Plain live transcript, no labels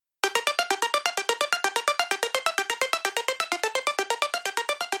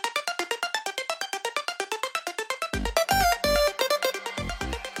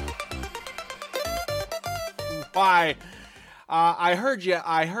Why? I heard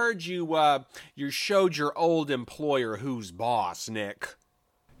you. You showed your old employer who's boss, Nick.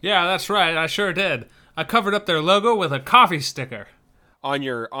 Yeah, that's right. I sure did. I covered up their logo with a coffee sticker. On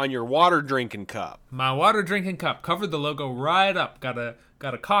your water drinking cup. My water drinking cup covered the logo right up. Got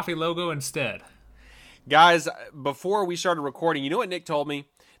a coffee logo instead. Guys, before we started recording, you know what Nick told me?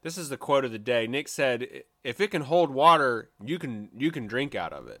 This is the quote of the day. Nick said, "If it can hold water, you can drink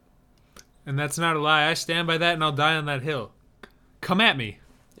out of it." And that's not a lie. I stand by that, and I'll die on that hill. Come at me.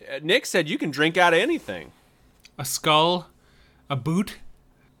 Nick said you can drink out of anything. A skull, a boot,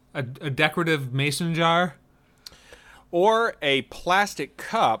 a decorative mason jar. Or a plastic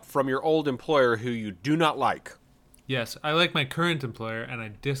cup from your old employer who you do not like. Yes, I like my current employer, and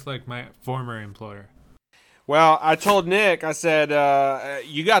I dislike my former employer. Well, I told Nick, I said,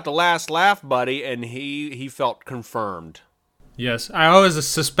 you got the last laugh, buddy, and he felt confirmed. Yes, I always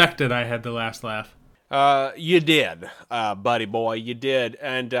suspected I had the last laugh. You did, buddy boy, you did,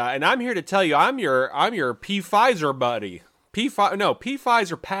 and I'm here to tell you, I'm your P. Pfizer buddy, P.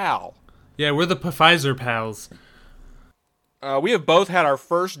 Pfizer pal. Yeah, we're the Pfizer pals. We have both had our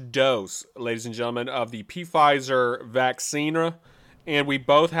first dose, ladies and gentlemen, of the P. Pfizer vaccine, and we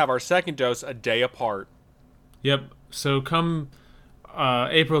both have our second dose a day apart. Yep. So come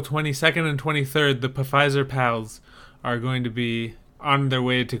April 22nd and 23rd, the Pfizer pals are going to be on their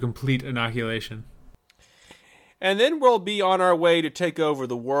way to complete inoculation. And then we'll be on our way to take over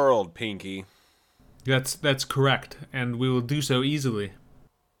the world, Pinky. That's correct, and we will do so easily.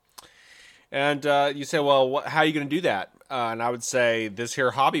 And you say, well, how are you going to do that? And I would say this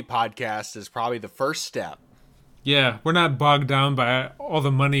here hobby podcast is probably the first step. Yeah, we're not bogged down by all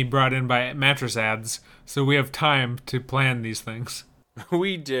the money brought in by mattress ads, so we have time to plan these things.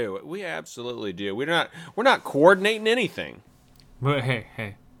 We do. We absolutely do. We're not coordinating anything. But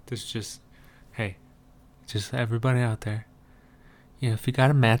hey, just everybody out there. You know, if you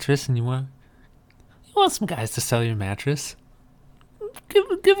got a mattress and you want some guys to sell your mattress,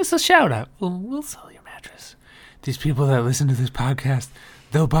 give us a shout out. We'll sell your mattress. These people that listen to this podcast,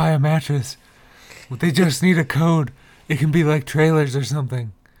 they'll buy a mattress. They just need a code. It can be like trailers or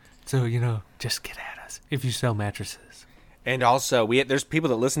something. So, just get at us if you sell mattresses. And also, there's people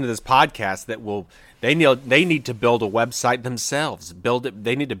that listen to this podcast that they need to build a website themselves.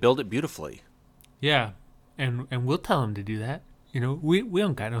 They need to build it beautifully. Yeah, and we'll tell them to do that. We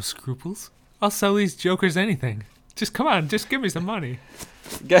don't got no scruples. I'll sell these jokers anything. Just come on, just give me some money.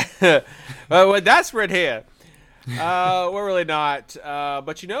 Well, that's right here. We're really not.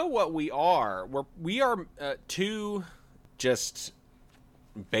 But you know what we are? We are two just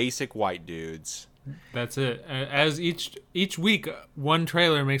basic white dudes. That's it. As each week, one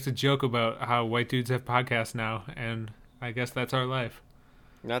trailer makes a joke about how white dudes have podcasts now, and I guess that's our life.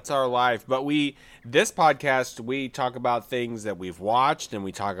 That's our life. But this podcast, we talk about things that we've watched, and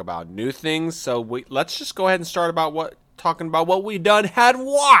we talk about new things. So let's just go ahead and start talking about what we had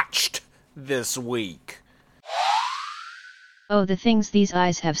watched this week. Oh, the things these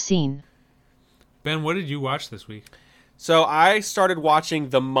eyes have seen. Ben, what did you watch this week? So I started watching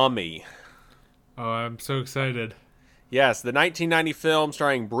The Mummy. Oh, I'm so excited. Yes, the 1990 film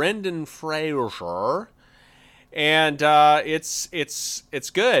starring Brendan Fraser. And it's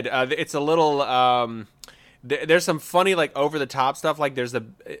good. It's a little there's some funny like over the top stuff, like there's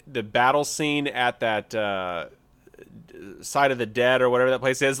the battle scene at that Side of the Dead or whatever that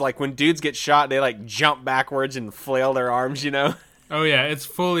place is. Like when dudes get shot, they like jump backwards and flail their arms, Oh yeah, it's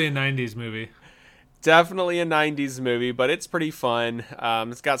fully a 90s movie. Definitely a 90s movie, but it's pretty fun.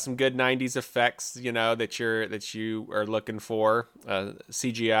 It's got some good 90s effects, that you are looking for,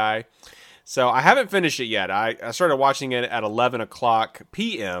 CGI. So I haven't finished it yet. I started watching it at 11 o'clock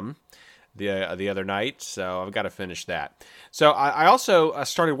p.m. the other night, so I've got to finish that. So I also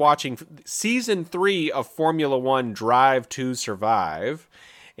started watching Season 3 of Formula One Drive to Survive,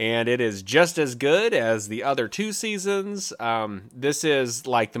 and it is just as good as the other two seasons. This is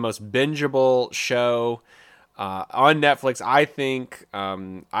like the most bingeable show on Netflix, I think.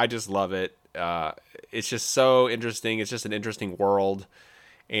 I just love it. It's just so interesting. It's just an interesting world.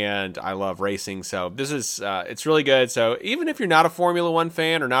 And I love racing, so this is it's really good. So even if you're not a Formula One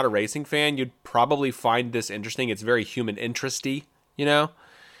fan or not a racing fan, you'd probably find this interesting. It's very human interesty, and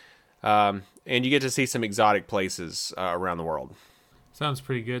you get to see some exotic places around the world. Sounds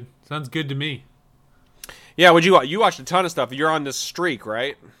pretty good. Sounds good to me. Yeah, you watched a ton of stuff. You're on this streak,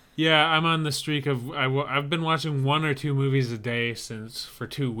 right? Yeah, I'm on the streak of I've been watching 1 or 2 movies a day for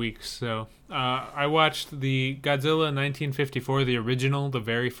 2 weeks. So I watched the Godzilla 1954, the original, the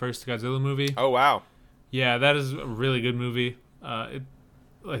very first Godzilla movie. Oh wow! Yeah, that is a really good movie.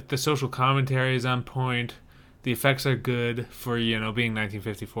 Like the social commentary is on point. The effects are good for being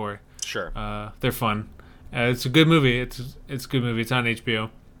 1954. Sure. They're fun. It's a good movie. It's a good movie. It's on HBO.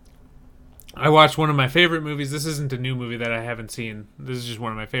 I watched one of my favorite movies. This isn't a new movie that I haven't seen. This is just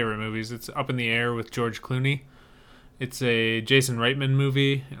one of my favorite movies. It's Up in the Air with George Clooney. It's a Jason Reitman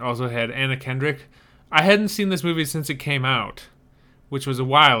movie. It also had Anna Kendrick. I hadn't seen this movie since it came out, which was a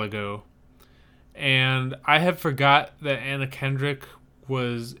while ago. And I had forgot that Anna Kendrick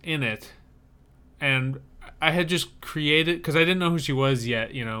was in it. And I had just created, because I didn't know who she was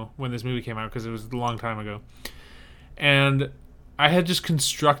yet, when this movie came out, because it was a long time ago. And I had just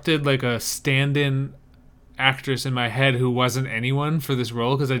constructed like a stand-in actress in my head who wasn't anyone for this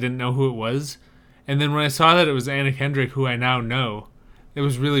role, because I didn't know who it was. And then when I saw that it was Anna Kendrick, who I now know, it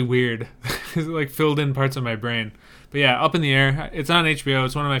was really weird. It like filled in parts of my brain. But yeah, Up in the Air. It's on HBO.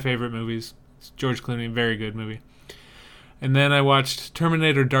 It's one of my favorite movies. It's George Clooney, very good movie. And then I watched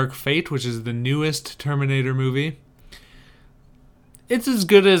Terminator Dark Fate, which is the newest Terminator movie. It's as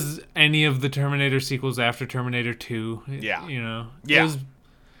good as any of the Terminator sequels after Terminator 2. Yeah. Yeah.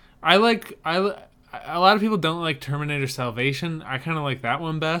 A lot of people don't like Terminator Salvation. I kind of like that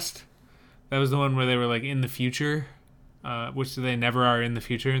one best. That was the one where they were like in the future, which they never are in the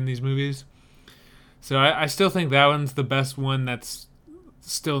future in these movies. So I still think that one's the best one. That's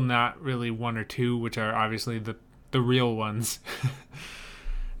still not really 1 or 2, which are obviously the real ones.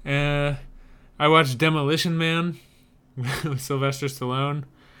 I watched Demolition Man with Sylvester Stallone.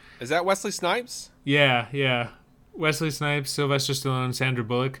 Is that Wesley Snipes? Yeah. Wesley Snipes, Sylvester Stallone, Sandra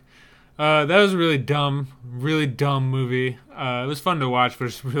Bullock. That was a really dumb movie. It was fun to watch, but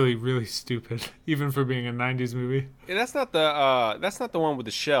it's really, really stupid, even for being a 90s movie. Yeah, that's not the one with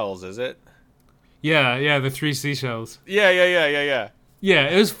the shells, is it? Yeah, the 3 seashells. Yeah. Yeah,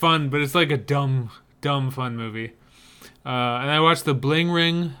 it was fun, but it's like a dumb fun movie. And I watched The Bling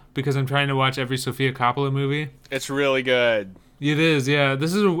Ring because I'm trying to watch every Sofia Coppola movie. It's really good. It is, yeah.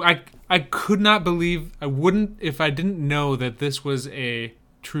 This is I could not believe, I wouldn't, if I didn't know that this was a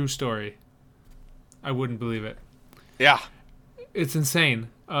true story. I wouldn't believe it. Yeah. It's insane.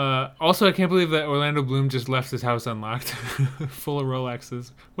 Also, I can't believe that Orlando Bloom just left his house unlocked, full of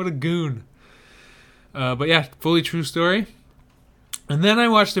Rolexes. What a goon. But yeah, fully true story. And then I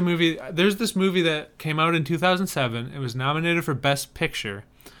watched a movie. There's this movie that came out in 2007. It was nominated for Best Picture.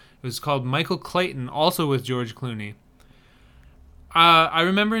 It was called Michael Clayton, also with George Clooney. I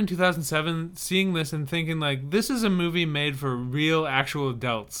remember in 2007 seeing this and thinking, like, this is a movie made for real, actual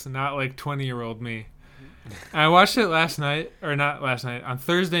adults, not like 20-year-old me. And I watched it on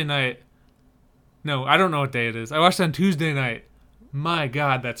Thursday night. No, I don't know what day it is. I watched it on Tuesday night. My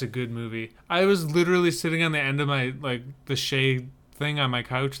God, that's a good movie. I was literally sitting on the end of my, like, the Shea thing on my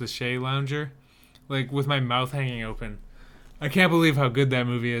couch, the Shea lounger, like, with my mouth hanging open. I can't believe how good that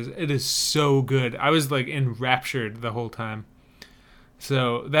movie is. It is so good. I was, like, enraptured the whole time.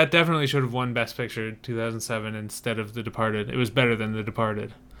 So that definitely should have won Best Picture in 2007 instead of The Departed. It was better than The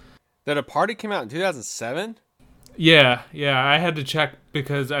Departed. The Departed came out in 2007? Yeah, I had to check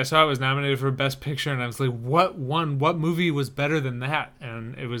because I saw it was nominated for Best Picture, and I was like, what movie was better than that?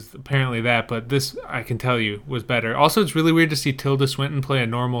 And it was apparently that, but this, I can tell you, was better. Also, it's really weird to see Tilda Swinton play a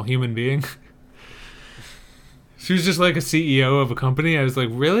normal human being. She was just like a CEO of a company. I was like,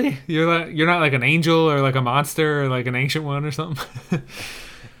 really? You're not like an angel or like a monster or like an ancient one or something?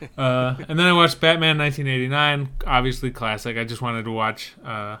 And then I watched Batman 1989, obviously classic. I just wanted to watch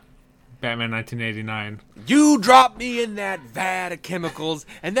Batman 1989. You dropped me in that vat of chemicals,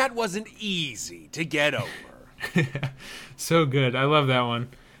 and that wasn't easy to get over. So good. I love that one.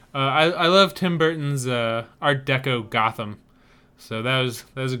 I love Tim Burton's Art Deco Gotham. So that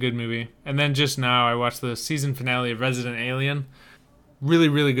was a good movie. And then just now I watched the season finale of Resident Alien. Really,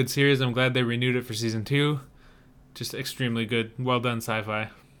 really good series. I'm glad they renewed it for season 2. Just extremely good. Well done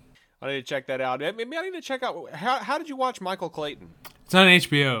sci-fi. I need to check that out. Maybe I need to check out, how did you watch Michael Clayton? It's on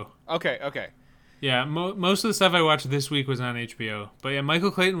HBO. Okay. Yeah, most of the stuff I watched this week was on HBO. But yeah,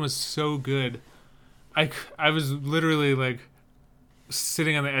 Michael Clayton was so good. I was literally like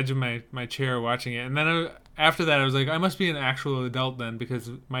sitting on the edge of my chair watching it. And then after that, I was like, I must be an actual adult then, because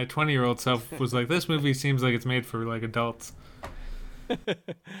my 20-year-old self was like, this movie seems like it's made for like adults.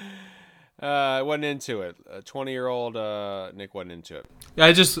 I wasn't into it. 20-year-old Nick wasn't into it. Yeah,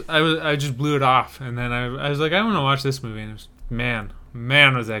 I just blew it off, and then I was like, I want to watch this movie, and it was, man,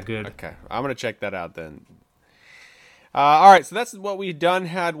 was that good. Okay, I'm gonna check that out then. All right, so that's what we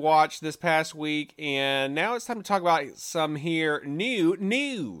had watched this past week, and now it's time to talk about some new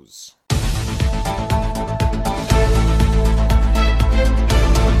news.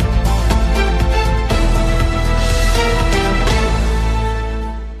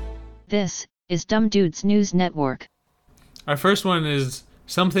 This is Dumb Dudes News Network. Our first one is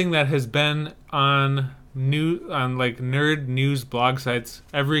something that has been on like nerd news blog sites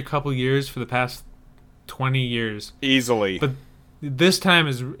every couple years for the past 20 years. Easily. But this time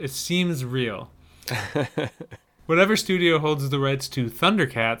it seems real. Whatever studio holds the rights to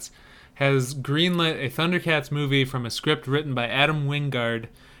Thundercats has greenlit a Thundercats movie from a script written by Adam Wingard,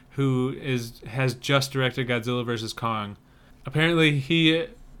 who has just directed Godzilla vs. Kong. Apparently, he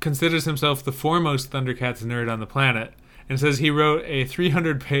considers himself the foremost Thundercats nerd on the planet, and says he wrote a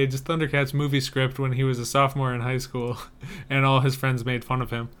 300-page Thundercats movie script when he was a sophomore in high school, and all his friends made fun of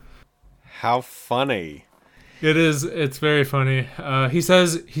him. How funny. It's very funny. He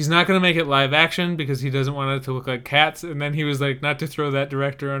says he's not going to make it live action because he doesn't want it to look like Cats, and then he was like, not to throw that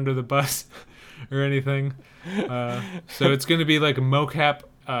director under the bus or anything. So it's going to be like a mocap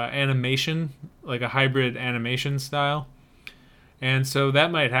animation, like a hybrid animation style. And so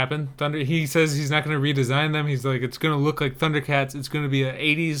that might happen. He says he's not going to redesign them. He's like, it's going to look like Thundercats. It's going to be an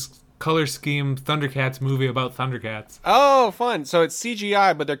 80s color scheme Thundercats movie about Thundercats. Oh, fun. So it's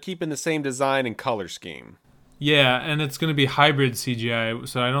CGI, but they're keeping the same design and color scheme. Yeah, and it's going to be hybrid CGI.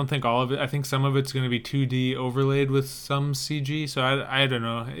 So I don't think all of it. I think some of it's going to be 2D overlaid with some CG. So I don't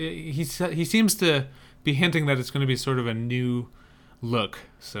know. He seems to be hinting that it's going to be sort of a new look.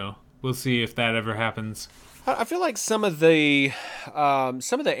 So we'll see if that ever happens. I feel like some of the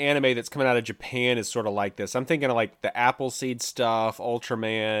anime that's coming out of Japan is sort of like this. I'm thinking of like the Appleseed stuff,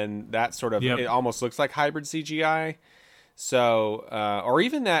 Ultraman, that sort of. Yep. It almost looks like hybrid CGI. So, or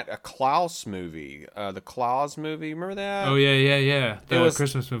even that Klaus movie, the Klaus movie. Remember that? Oh yeah. The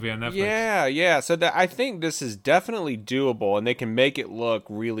Christmas movie on Netflix. Yeah. So I think this is definitely doable, and they can make it look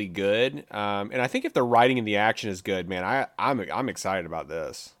really good. And I think if the writing and the action is good, man, I'm excited about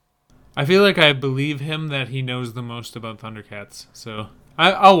this. I feel like I believe him that he knows the most about Thundercats, so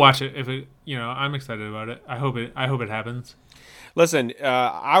I'll watch it if it. I'm excited about it. I hope it happens. Listen,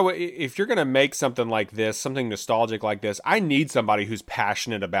 if you're gonna make something like this, something nostalgic like this, I need somebody who's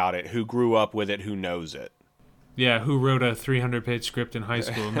passionate about it, who grew up with it, who knows it. Yeah, who wrote a 300-page script in high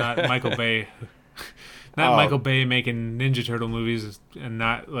school, not Michael Bay. Michael Bay making Ninja Turtle movies and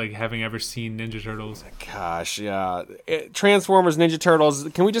not like having ever seen Ninja Turtles. Gosh, yeah. Transformers, Ninja Turtles.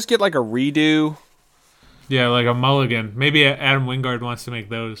 Can we just get like a redo? Yeah, like a mulligan. Maybe Adam Wingard wants to make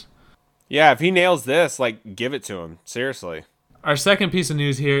those. Yeah, if he nails this, like, give it to him. Seriously. Our second piece of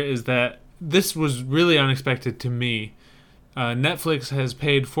news here is that this was really unexpected to me. Netflix has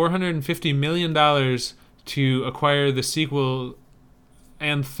paid $450 million to acquire the sequel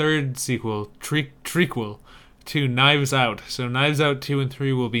and third sequel, trequel, to Knives Out. So Knives Out 2 and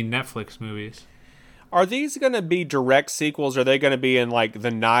 3 will be Netflix movies. Are these going to be direct sequels? Are they going to be in like the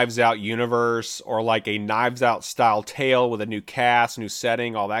Knives Out universe, or like a Knives Out style tale with a new cast, new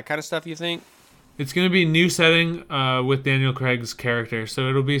setting, all that kind of stuff, you think? It's going to be new setting with Daniel Craig's character. So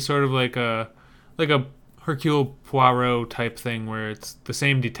it'll be sort of like a Hercule Poirot type thing where it's the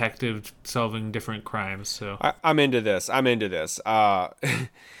same detective solving different crimes. So I'm into this.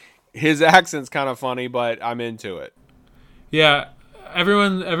 His accent's kind of funny, but I'm into it. Yeah,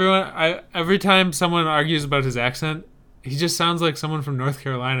 every time someone argues about his accent, he just sounds like someone from North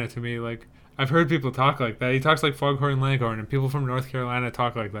Carolina to me. Like, I've heard people talk like that. He talks like Foghorn Leghorn, and people from North Carolina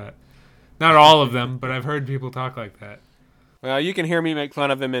talk like that. Not all of them, but I've heard people talk like that. Well, you can hear me make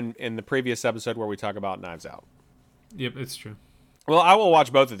fun of him in the previous episode where we talk about Knives Out. Yep, it's true. Well, I will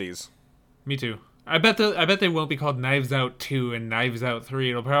watch both of these. Me too. I bet they won't be called Knives Out 2 and Knives Out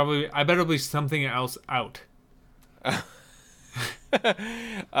 3. I bet it'll be something else out.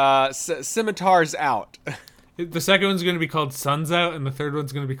 Scimitars Out. The second one's going to be called Suns Out, and the third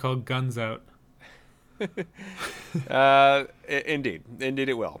one's going to be called Guns Out. Indeed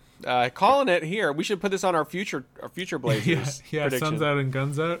it will. Calling it here. We should put this on our future Blazers. yeah, Suns Out and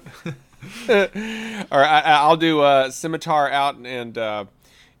Guns Out. All right, I'll do Scimitar Out and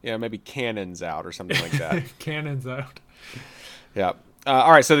maybe Cannons Out or something like that. Cannons Out. Yeah.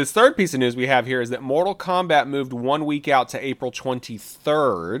 All right, so this third piece of news we have here is that Mortal Kombat moved 1 week out to April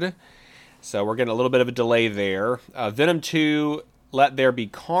 23rd. So we're getting a little bit of a delay there. Venom 2, Let There Be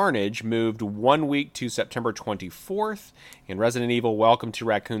Carnage moved 1 week to September 24th. And Resident Evil Welcome to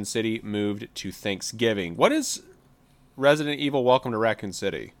Raccoon City moved to Thanksgiving. What is Resident Evil Welcome to Raccoon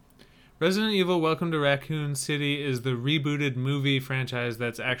City? Resident Evil Welcome to Raccoon City is the rebooted movie franchise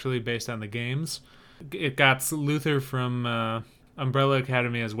that's actually based on the games. It got Luther from Umbrella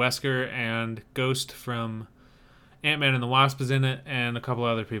Academy as Wesker, and Ghost from Ant-Man and the Wasp is in it, and a couple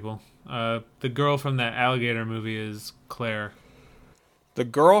other people. The girl from that alligator movie is Claire. The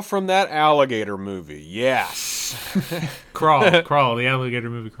girl from that alligator movie, yes. Crawl, the alligator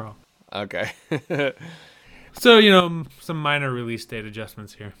movie Crawl. Okay. So, some minor release date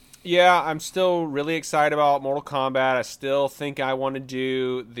adjustments here. Yeah, I'm still really excited about Mortal Kombat. I still think I want to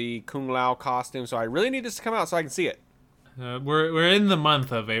do the Kung Lao costume, so I really need this to come out so I can see it. We're in the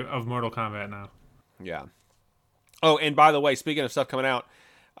month of Mortal Kombat now. Yeah. Oh, and by the way, speaking of stuff coming out,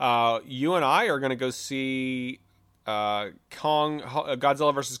 you and I are going to go see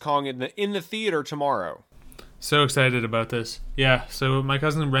Godzilla vs. Kong in the theater tomorrow. So excited about this. Yeah, so my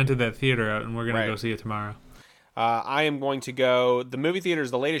cousin rented that theater out, and we're going to go see it tomorrow. I am going to go. The movie theaters,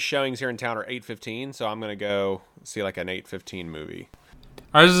 the latest showings here in town are 8:15, so I'm going to go see like an 8:15 movie.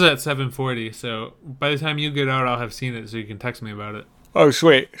 Ours is at 7:40, so by the time you get out, I'll have seen it, so you can text me about it. Oh,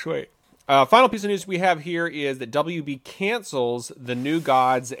 sweet. Final piece of news we have here is that WB cancels The New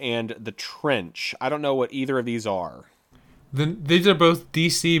Gods and The Trench. I don't know what either of these are. These are both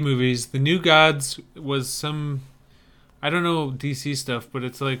DC movies. The New Gods was some... I don't know DC stuff, but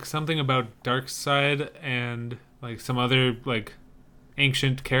it's like something about Darkseid and like some other like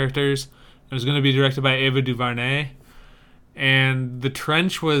ancient characters. It was going to be directed by Ava DuVernay. And The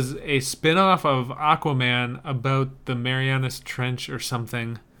Trench was a spin-off of Aquaman about the Marianas Trench or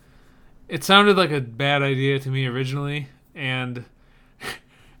something. It sounded like a bad idea to me originally, and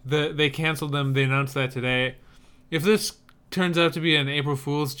they canceled them. They announced that today. If this turns out to be an April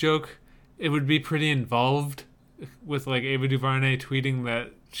Fool's joke, it would be pretty involved, with like Ava DuVernay tweeting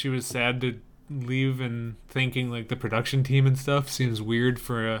that she was sad to leave and thanking like the production team and stuff. Seems weird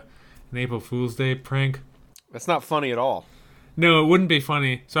for an April Fool's Day prank. That's not funny at all. No, it wouldn't be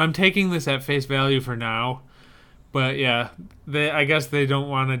funny. So I'm taking this at face value for now. But yeah, I guess they don't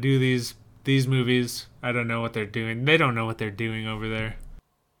want to do these movies. I don't know what they're doing. They don't know what they're doing over there.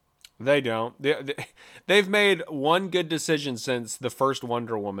 They don't. They've made one good decision since the first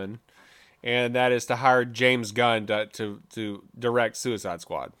Wonder Woman, and that is to hire James Gunn to direct Suicide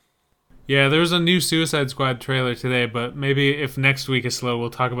Squad. Yeah, there was a new Suicide Squad trailer today, but maybe if next week is slow, we'll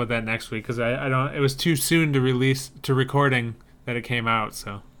talk about that next week, because I don't. It was too soon to recording that it came out.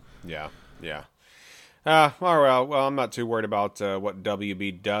 So yeah. Well, I'm not too worried about what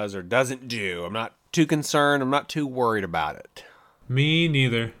WB does or doesn't do. I'm not too concerned. I'm not too worried about it. Me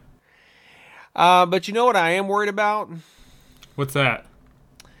neither. But you know what I am worried about? What's that?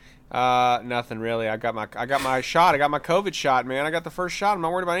 Nothing really. I got my shot. I got my COVID shot, man. I got the first shot. I'm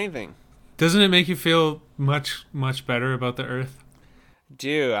not worried about anything. Doesn't it make you feel much, much better about the Earth?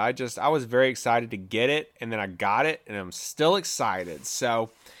 Dude, I was very excited to get it, and then I got it, and I'm still excited. So,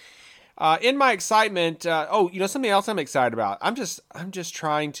 in my excitement, something else I'm excited about. I'm just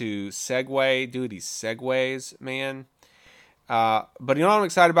trying to do these segues, man. But you know what I'm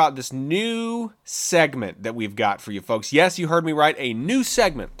excited about? This new segment that we've got for you folks. Yes, you heard me right. A new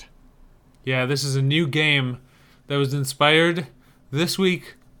segment. Yeah, this is a new game that was inspired this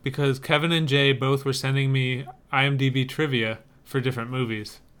week because Kevin and Jay both were sending me IMDb trivia for different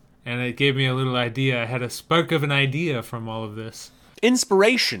movies. And it gave me a little idea. I had a spark of an idea from all of this.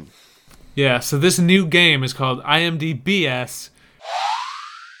 Inspiration. Yeah, so this new game is called IMDbS.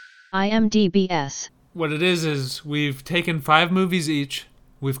 IMDbS. What it is we've taken 5 movies each.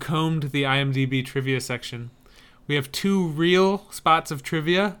 We've combed the IMDb trivia section. We have 2 real spots of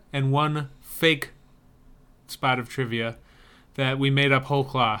trivia and 1 fake spot of trivia that we made up whole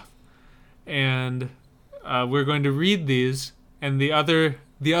cloth. And we're going to read these, and the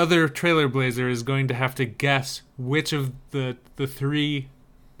other trailer blazer is going to have to guess which of the 3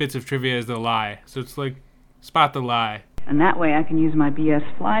 bits of trivia is the lie. So it's like spot the lie. And that way I can use my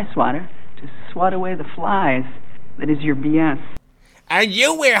BS fly swatter to swat away the flies that is your BS. And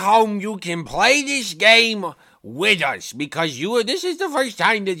you at home, you can play this game with us because this is the first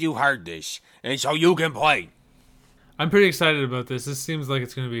time that you heard this, and so you can play. I'm pretty excited about this. This seems like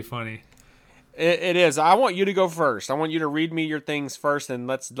it's going to be funny. It is. I want you to go first. I want you to read me your things first, and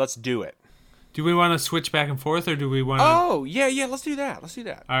let's do it. Do we want to switch back and forth, or do we want to... Oh, yeah, let's do that.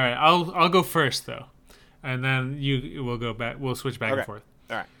 All right, I'll go first, though. And then we'll go back. We'll switch back and forth.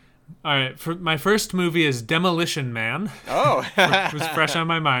 All right. For my first movie is Demolition Man. Oh. It was fresh on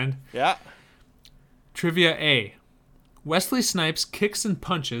my mind. Yeah. Trivia A. Wesley Snipes' kicks and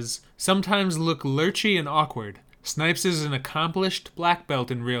punches sometimes look lurchy and awkward. Snipes is an accomplished black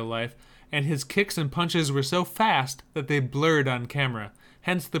belt in real life, and his kicks and punches were so fast that they blurred on camera.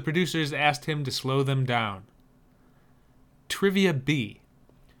 Hence, the producers asked him to slow them down. Trivia B.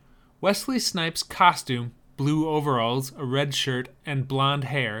 Wesley Snipes' costume, blue overalls, a red shirt, and blonde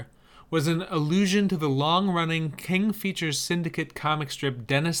hair, was an allusion to the long-running King Features Syndicate comic strip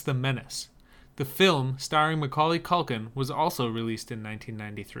Dennis the Menace. The film, starring Macaulay Culkin, was also released in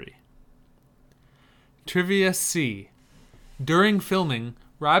 1993. Trivia C. During filming,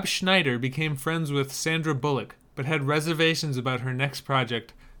 Rob Schneider became friends with Sandra Bullock, but had reservations about her next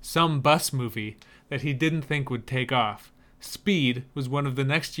project, some bus movie, that he didn't think would take off. Speed was one of the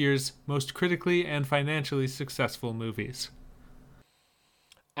next year's most critically and financially successful movies.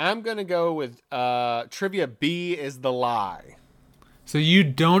 I'm going to go with trivia B is The Lie. So you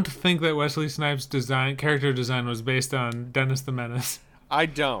don't think that Wesley Snipes' character design was based on Dennis the Menace? I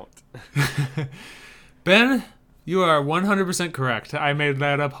don't. Ben, you are 100% correct. I made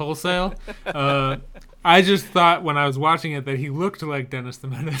that up wholesale. I just thought when I was watching it that he looked like Dennis the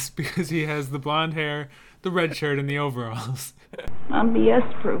Menace because he has the blonde hair, the red shirt, and the overalls. I'm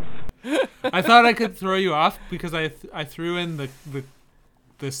BS proof. I thought I could throw you off because I threw in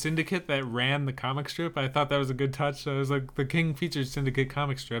the syndicate that ran the comic strip. I thought that was a good touch. So it was like the King Features Syndicate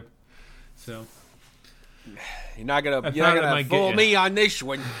comic strip. So you're not gonna fool me on this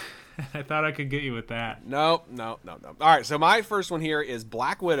one. I thought I could get you with that. No. All right, so my first one here is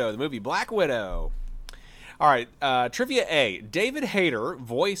Black Widow, the movie Black Widow. All right, trivia A. David Hayter,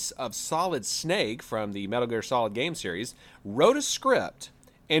 voice of Solid Snake from the Metal Gear Solid game series, wrote a script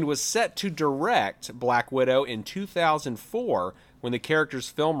and was set to direct Black Widow in 2004 when the character's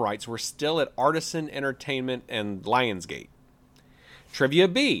film rights were still at Artisan Entertainment and Lionsgate. Trivia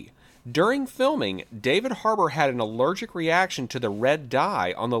B. During filming, David Harbour had an allergic reaction to the red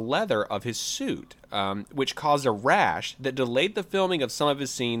dye on the leather of his suit, which caused a rash that delayed the filming of some of his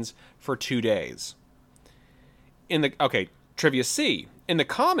scenes for 2 days. Trivia C. In the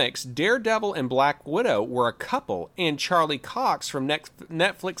comics, Daredevil and Black Widow were a couple, and Charlie Cox from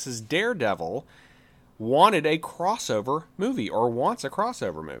Netflix's Daredevil wanted a crossover movie, or wants a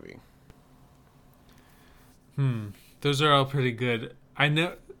crossover movie. Those are all pretty good. I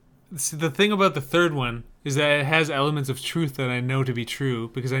know. See, the thing about the third one is that it has elements of truth that I know to be true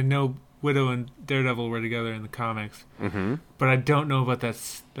because I know Widow and Daredevil were together in the comics. Mm-hmm. But I don't know about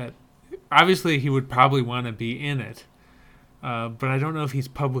that. Obviously, he would probably want to be in it, but I don't know if he's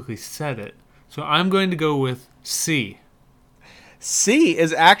publicly said it. So I'm going to go with C. C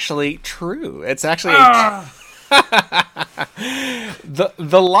is actually true. It's actually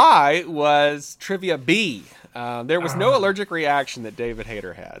the lie was trivia B. There was no allergic reaction that David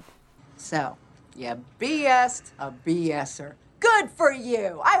Hayter had. So, you BS'd a BS'er. Good for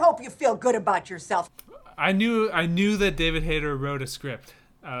you. I hope you feel good about yourself. I knew that David Hayter wrote a script.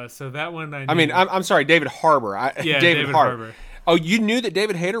 So that one I knew. I mean, I'm sorry, David Harbour. David Harbour. Oh, you knew that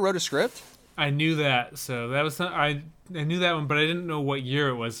David Hayter wrote a script? I knew that. So that was I knew that one, but I didn't know what year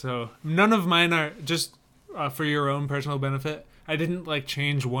it was. So none of mine are just for your own personal benefit. I didn't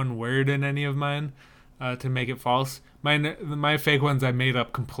change one word in any of mine to make it false. My fake ones I made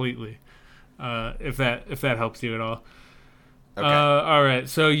up completely. If that helps you at all. Okay. All right.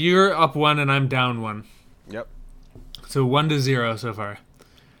 So you're up 1 and I'm down 1. Yep. So 1-0 so far.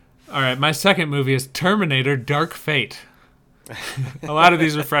 All right, my second movie is Terminator Dark Fate. A lot of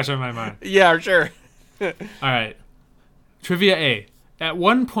these are fresh on my mind. Yeah, sure. All right. Trivia A. At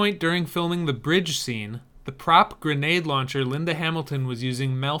one point during filming the bridge scene, the prop grenade launcher Linda Hamilton was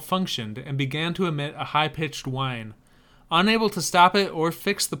using malfunctioned and began to emit a high-pitched whine. Unable to stop it or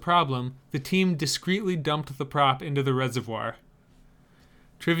fix the problem, the team discreetly dumped the prop into the reservoir.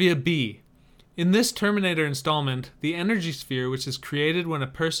 Trivia B. In this Terminator installment, the energy sphere, which is created when a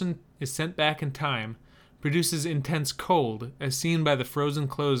person is sent back in time, produces intense cold, as seen by the frozen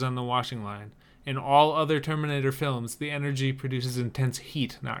clothes on the washing line. In all other Terminator films, the energy produces intense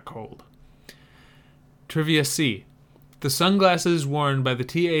heat, not cold. Trivia C. The sunglasses worn by the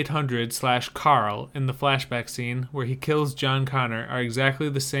T-800/Carl in the flashback scene where he kills John Connor are exactly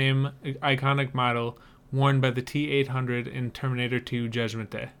the same iconic model worn by the T-800 in Terminator 2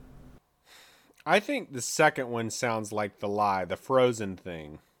 Judgment Day. I think the second one sounds like the lie, the frozen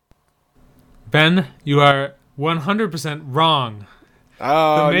thing. Ben, you are 100% wrong.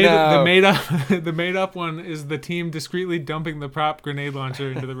 Oh, no. The made up one is the team discreetly dumping the prop grenade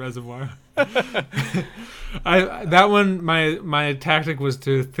launcher into the reservoir. That one, my tactic was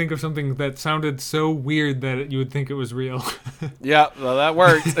to think of something that sounded so weird that you would think it was real. Yeah, well, that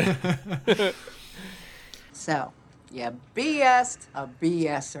worked. So, you BS'd a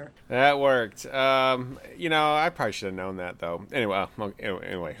BS'er. That worked. I probably should have known that, though.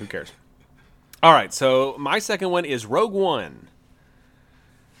 Anyway, who cares? All right, so my second one is Rogue One,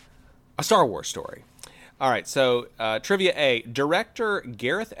 a Star Wars story. All right, so Trivia A. Director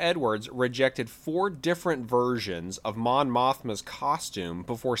Gareth Edwards rejected 4 different versions of Mon Mothma's costume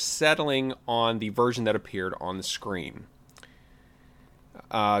before settling on the version that appeared on the screen.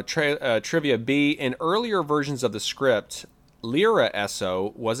 Trivia B. In earlier versions of the script, Lyra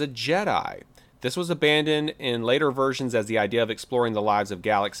Esso was a Jedi. This was abandoned in later versions as the idea of exploring the lives of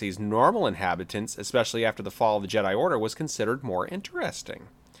galaxy's normal inhabitants, especially after the fall of the Jedi Order, was considered more interesting.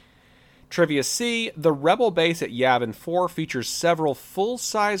 Trivia C, the Rebel base at Yavin 4 features several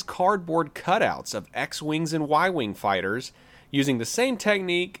full-size cardboard cutouts of X-Wings and Y-Wing fighters, using the same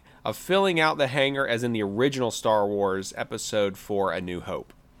technique of filling out the hangar as in the original Star Wars Episode 4 A New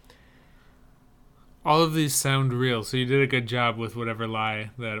Hope. All of these sound real, so you did a good job with whatever lie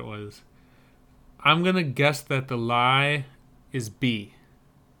that it was. I'm going to guess that the lie is B.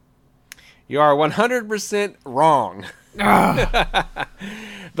 You are 100% wrong. Ah.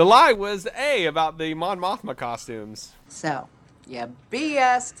 The lie was A, about the Mon Mothma costumes. So, you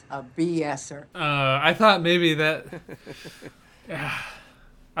BS'd a BS'er. I thought maybe that...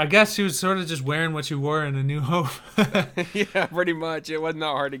 I guess she was sort of just wearing what she wore in A New Hope. Yeah, pretty much. It wasn't that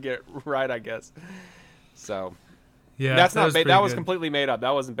hard to get right, I guess. So... Yeah, that's not. That was good. completely made up.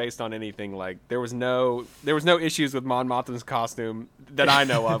 That wasn't based on anything. Like there was no issues with Mon Mothma's costume that I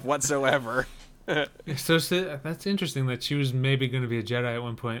know of whatsoever. So that's interesting that she was maybe going to be a Jedi at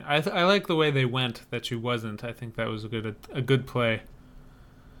one point. I like the way they went that she wasn't. I think that was a good play.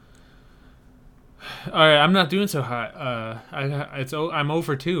 All right, I'm not doing so hot. I'm 0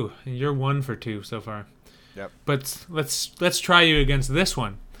 for 2, and you're 1 for 2 so far. Yep. But let's try you against this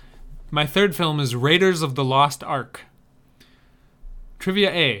one. My third film is Raiders of the Lost Ark.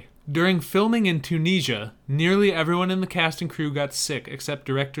 Trivia A. During filming in Tunisia, nearly everyone in the cast and crew got sick except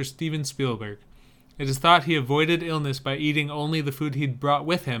director Steven Spielberg. It is thought he avoided illness by eating only the food he'd brought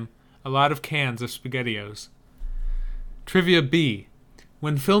with him, a lot of cans of SpaghettiOs. Trivia B.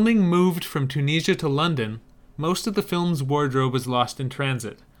 When filming moved from Tunisia to London, most of the film's wardrobe was lost in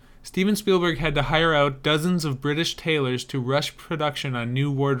transit. Steven Spielberg had to hire out dozens of British tailors to rush production on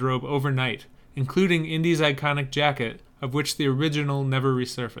new wardrobe overnight, including Indy's iconic jacket, of which the original never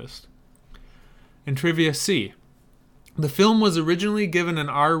resurfaced. And Trivia C. The film was originally given an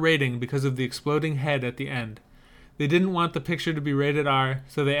R rating because of the exploding head at the end. They didn't want the picture to be rated R,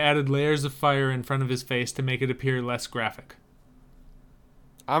 so they added layers of fire in front of his face to make it appear less graphic.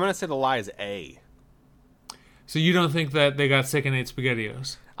 I'm gonna say the lie is A. So you don't think that they got sick and ate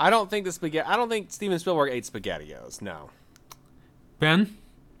SpaghettiOs? I don't think Steven Spielberg ate SpaghettiOs. No. Ben?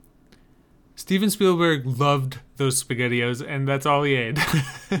 Steven Spielberg loved those SpaghettiOs, and that's all he ate.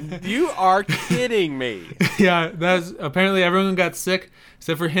 You are kidding me. Yeah, apparently everyone got sick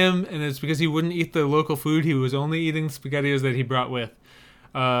except for him, and it's because he wouldn't eat the local food. He was only eating SpaghettiOs that he brought with.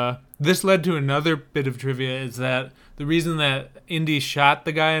 This led to another bit of trivia, is that the reason that Indy shot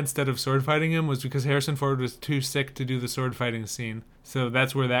the guy instead of sword fighting him was because Harrison Ford was too sick to do the sword fighting scene. So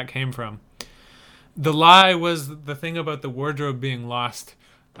that's where that came from. The lie was the thing about the wardrobe being lost,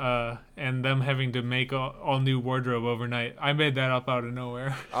 and them having to make all new wardrobe overnight. I made that up out of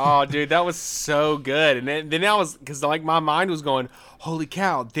nowhere. Oh, dude, that was so good. And then I was, because like my mind was going, holy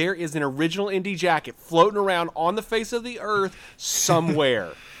cow, there is an original Indy jacket floating around on the face of the earth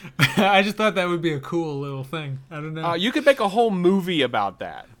somewhere. I just thought that would be a cool little thing. I don't know. You could make a whole movie about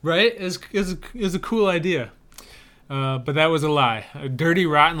that. Right? Is a cool idea. But that was a lie, a dirty,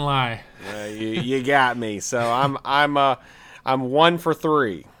 rotten lie. You got me. So I'm 1 for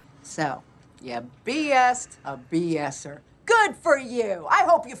 3. So, you BS'd a BS'er. Good for you. I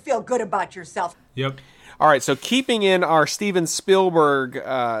hope you feel good about yourself. Yep. All right, so keeping in our Steven Spielberg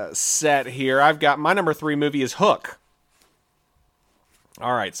set here, I've got my number 3 movie is Hook.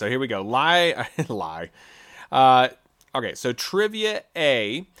 All right, so here we go. Lie. Okay, so trivia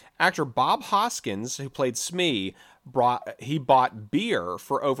A. Actor Bob Hoskins, who played Smee, bought beer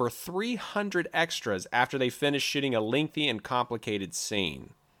for over 300 extras after they finished shooting a lengthy and complicated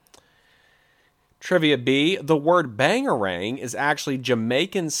scene. Trivia B. The word bangarang is actually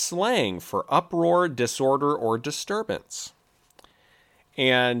Jamaican slang for uproar, disorder, or disturbance.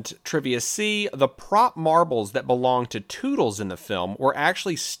 And Trivia C. The prop marbles that belong to Toodles in the film were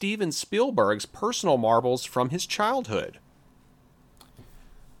actually Steven Spielberg's personal marbles from his childhood.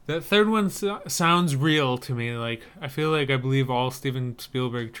 That third one sounds real to me. Like, I feel like I believe all Steven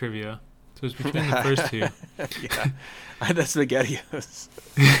Spielberg trivia. So it's between the first two. Yeah, I had the SpaghettiOs.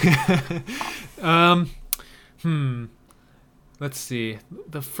 Let's see.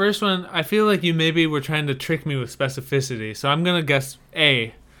 The first one, I feel like you maybe were trying to trick me with specificity. So I'm going to guess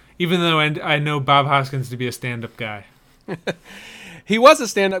A, even though I know Bob Hoskins to be a stand-up guy. He was a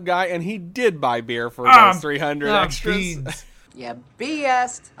stand-up guy, and he did buy beer for those 300 extras. Beans. You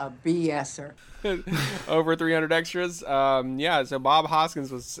BS'd a BS'er. Over 300 extras. Yeah, so Bob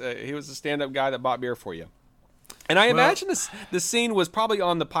Hoskins was he was a stand-up guy that bought beer for you. And I imagine the scene was probably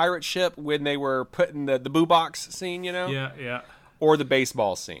on the pirate ship when they were putting the boo box scene, you know? Yeah. Or the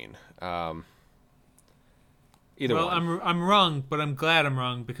baseball scene. Either Well, one. I'm wrong, but I'm glad I'm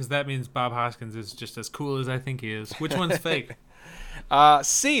wrong because that means Bob Hoskins is just as cool as I think he is. Which one's fake?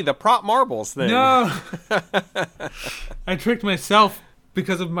 C, the prop marbles thing. No! I tricked myself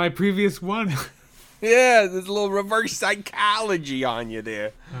because of my previous one. Yeah, there's a little reverse psychology on you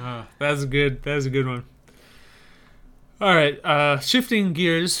there. That's good. That's a good one. All right, shifting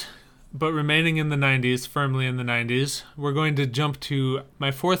gears, but remaining in the 90s, firmly in the 90s, we're going to jump to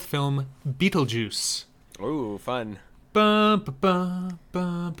my fourth film, Beetlejuice. Ooh, fun.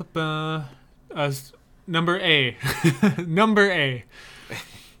 Number A. Number A.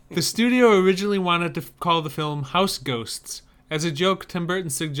 The studio originally wanted to call the film House Ghosts. As a joke, Tim Burton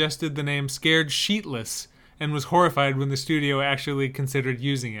suggested the name Scared Sheetless and was horrified when the studio actually considered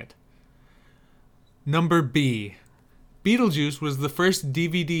using it. Number B. Beetlejuice was the first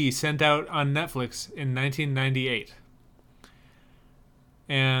DVD sent out on Netflix in 1998.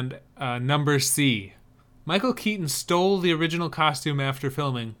 And number C. Michael Keaton stole the original costume after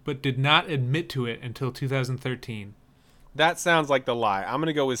filming, but did not admit to it until 2013. That sounds like the lie. I'm going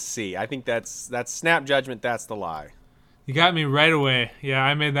to go with C. I think that's snap judgment. That's the lie. You got me right away. Yeah,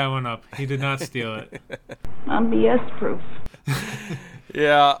 I made that one up. He did not steal it. I'm BS proof.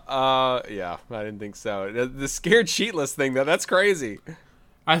 Yeah, I didn't think so. The scared sheetless thing, though, that's crazy.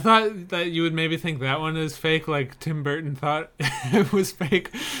 I thought that you would maybe think that one is fake, like Tim Burton thought it was fake,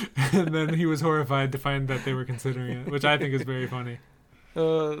 and then he was horrified to find that they were considering it, which I think is very funny.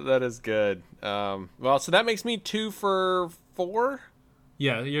 That is good. Well, so that makes me 2 for 4?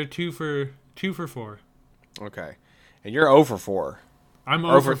 Yeah, you're 2 for 4. Okay. And you're 0 for 4. I'm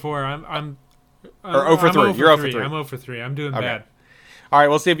Or 0 for for- 4. I'm Or 0 for 3. You're 0 for 3. I'm 0 for 3. I'm doing Okay. bad. All right,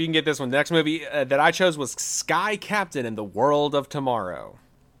 we'll see if you can get this one. The next movie that I chose was Sky Captain and the World of Tomorrow.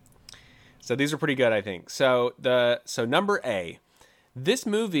 So these are pretty good, I think. So number A. This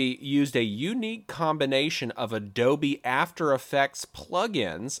movie used a unique combination of Adobe After Effects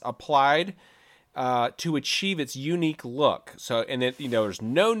plugins applied to achieve its unique look. So, and it, there's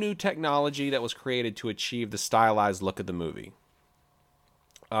no new technology that was created to achieve the stylized look of the movie.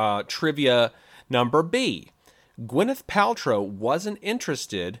 Trivia number B. Gwyneth Paltrow wasn't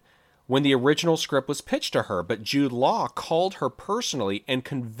interested when the original script was pitched to her, but Jude Law called her personally and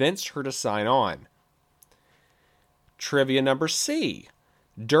convinced her to sign on. Trivia number C.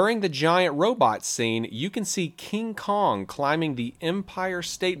 During the giant robot scene, you can see King Kong climbing the Empire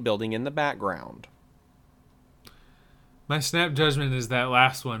State Building in the background. My snap judgment is that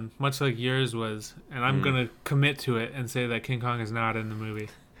last one, much like yours was, and I'm going to commit to it and say that King Kong is not in the movie.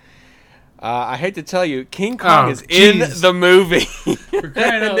 I hate to tell you, King Kong is jeez. in the movie. For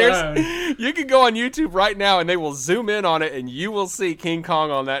crying out loud. You can go on YouTube right now and they will zoom in on it and you will see King Kong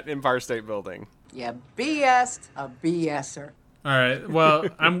on that Empire State Building. You BS'd a BS'er. All right. Well,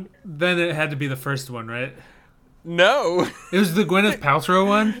 then it had to be the first one, right? No, It was the Gwyneth Paltrow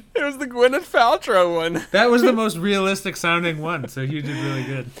one. it was the Gwyneth Paltrow one. That was the most realistic sounding one, so you did really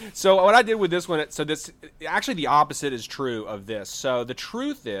good. So what I did with this one, actually the opposite is true of this. So the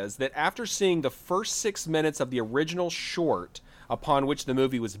truth is that after seeing the first 6 minutes of the original short upon which the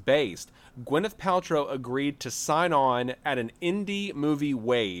movie was based, Gwyneth Paltrow agreed to sign on at an indie movie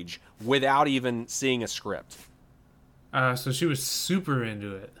wage without even seeing a script. So she was super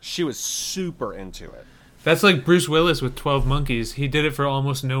into it. She was super into it. That's like Bruce Willis with 12 Monkeys. He did it for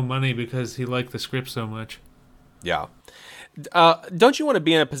almost no money because he liked the script so much. Yeah. Don't you want to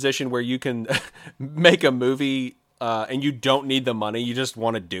be in a position where you can make a movie and you don't need the money, you just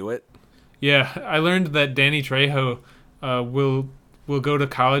want to do it? Yeah, I learned that Danny Trejo will go to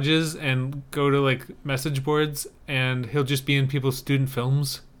colleges and go to like message boards, and he'll just be in people's student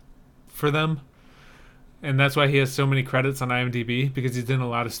films for them. And that's why he has so many credits on IMDb, because he's in a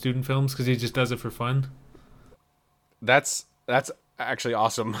lot of student films because he just does it for fun. That's actually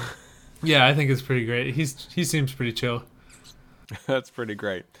awesome. Yeah, I think it's pretty great. He seems pretty chill. That's pretty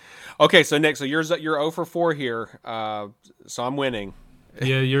great. Okay, so Nick, you're 0 for 4 here. So I'm winning.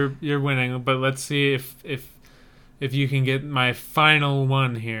 Yeah, you're winning, but let's see if you can get my final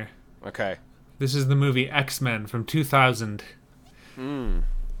one here. Okay. This is the movie X-Men from 2000. And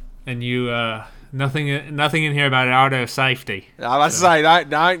you nothing in here about auto safety. I was say,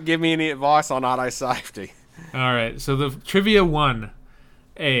 don't give me any advice on auto safety. All right, so the trivia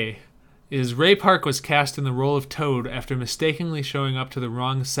 1A is Ray Park was cast in the role of Toad after mistakenly showing up to the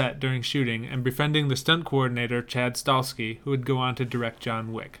wrong set during shooting and befriending the stunt coordinator Chad Stahelski, who would go on to direct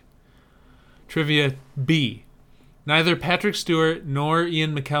John Wick. Trivia B. Neither Patrick Stewart nor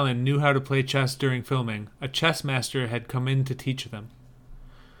Ian McKellen knew how to play chess during filming. A chess master had come in to teach them.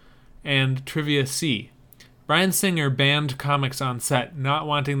 And Trivia C. Bryan Singer banned comics on set, not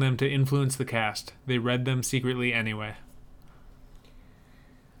wanting them to influence the cast. They read them secretly anyway.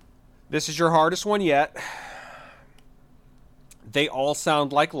 This is your hardest one yet. They all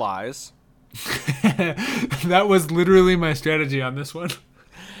sound like lies. That was literally my strategy on this one.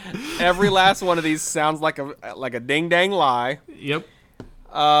 Every last one of these sounds like a ding dang lie. Yep.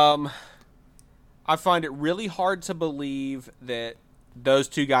 I find it really hard to believe that those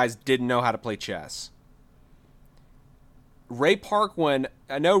two guys didn't know how to play chess. Ray Park,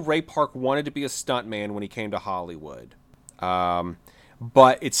 I know Ray Park wanted to be a stuntman when he came to Hollywood.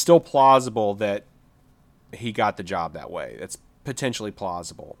 But it's still plausible that he got the job that way. That's potentially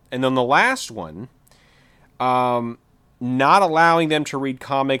plausible. And then the last one, not allowing them to read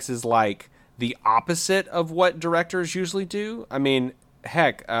comics is like the opposite of what directors usually do. I mean,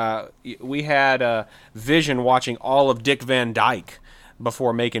 heck, we had Vision watching all of Dick Van Dyke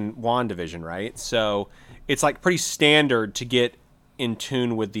before making WandaVision, right? So it's like pretty standard to get in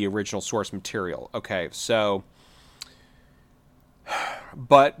tune with the original source material. Okay, so...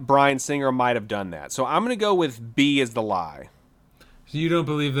 But Bryan Singer might have done that. So I'm going to go with B as the lie. So you don't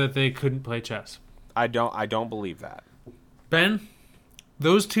believe that they couldn't play chess? I don't believe that. Ben,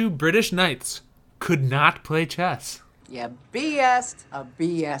 those two British knights could not play chess. You BS'd a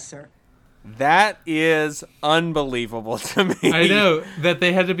BSer. That is unbelievable to me. I know that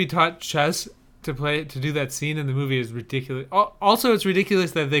they had to be taught chess to do that scene in the movie is ridiculous. Also, it's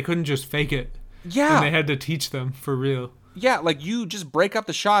ridiculous that they couldn't just fake it. Yeah. And they had to teach them for real. Yeah, like you just break up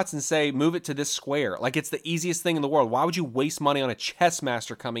the shots and say, move it to this square. Like it's the easiest thing in the world. Why would you waste money on a chess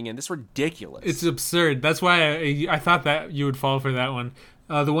master coming in? This is ridiculous. It's absurd. That's why I thought that you would fall for that one.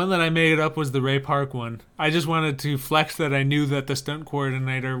 The one that I made up was the Ray Park one. I just wanted to flex that I knew that the stunt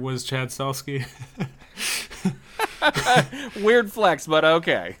coordinator was Chad Stahelski. Weird flex, but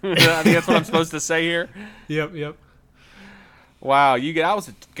okay. I think that's what I'm supposed to say here. Yep. Wow,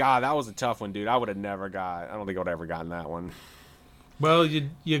 that was a tough one, dude. I don't think I would have ever gotten that one. Well,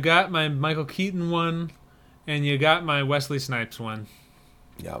 you got my Michael Keaton one, and you got my Wesley Snipes one.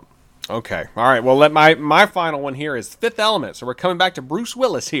 Yep. Okay. All right. Well, my final one here is Fifth Element. So we're coming back to Bruce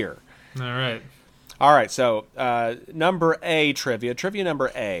Willis here. All right. So number A trivia. Trivia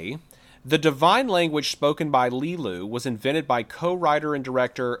number A. The divine language spoken by Lilu was invented by co-writer and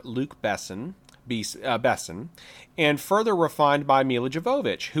director Luc Besson, and further refined by Mila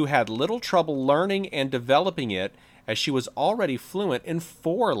Jovovich, who had little trouble learning and developing it as she was already fluent in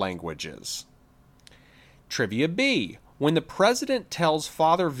 4 languages. Trivia B. When the president tells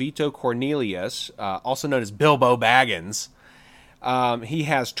Father Vito Cornelius, also known as Bilbo Baggins, he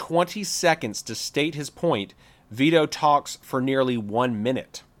has 20 seconds to state his point, Vito talks for nearly 1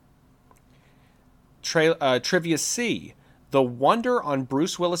 minute. Trivia C. The wonder on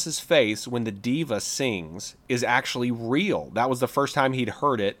Bruce Willis's face when the diva sings is actually real. That was the first time he'd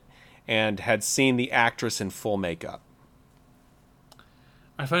heard it and had seen the actress in full makeup.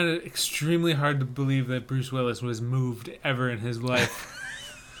 I find it extremely hard to believe that Bruce Willis was moved ever in his life.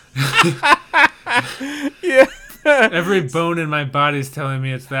 Yeah. Every bone in my body is telling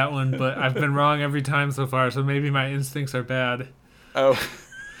me it's that one, but I've been wrong every time so far, so maybe my instincts are bad. Oh.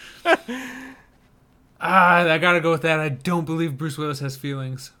 I gotta go with that. I don't believe Bruce Willis has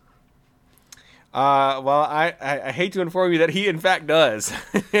feelings. Well, I hate to inform you that he in fact does.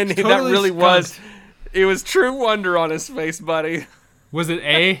 And Totally that really skunked. it was true wonder on his face, buddy. Was it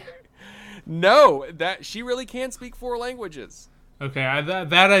A? No, that she really can speak 4 languages. Okay,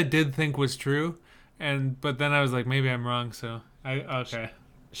 that I did think was true, but then I was like, maybe I'm wrong. So okay.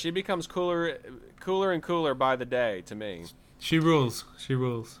 She becomes cooler and cooler by the day to me. She rules.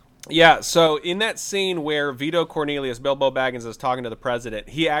 Yeah, so in that scene where Vito Cornelius, Bilbo Baggins, is talking to the president,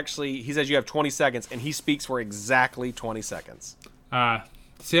 he says you have 20 seconds, and he speaks for exactly 20 seconds.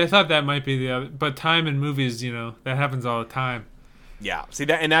 See, I thought that might be the other, but time in movies, that happens all the time. Yeah, see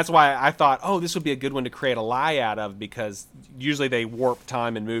that, and that's why I thought, this would be a good one to create a lie out of, because usually they warp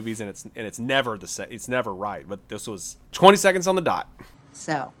time in movies, and it's never it's never right. But this was 20 seconds on the dot.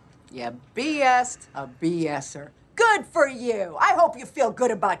 So, you BS'd a BSer. Good for you. I hope you feel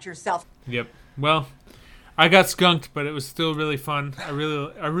good about yourself. Yep. Well, I got skunked, but it was still really fun. I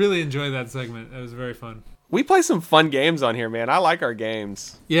really enjoyed that segment. It was very fun. We play some fun games on here, man. I like our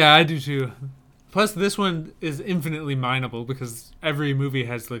games. Yeah, I do too. Plus, this one is infinitely mineable because every movie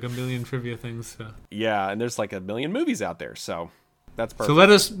has like a million trivia things. So. Yeah, and there's like a million movies out there, so that's perfect. So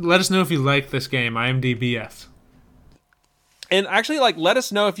let us know if you like this game. IMDb's. And actually, let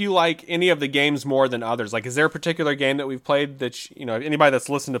us know if you like any of the games more than others. Like, is there a particular game that we've played that, anybody that's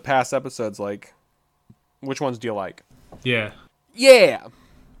listened to past episodes, which ones do you like? Yeah. Yeah.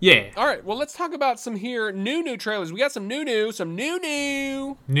 Yeah. All right, well, let's talk about some new trailers. We got some new. New.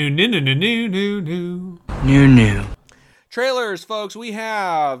 Trailers, folks. We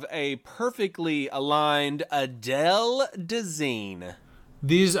have a perfectly aligned Adele Dazeem.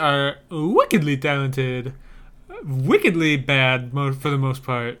 These are wickedly talented, wickedly bad for the most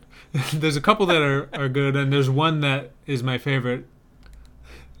part. There's a couple that are good, and there's one that is my favorite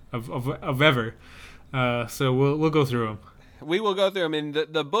of ever. So we'll go through them. We will go through them, and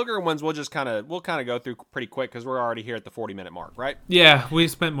the booger ones we'll kind of go through pretty quick because we're already here at the 40-minute mark, right? Yeah, we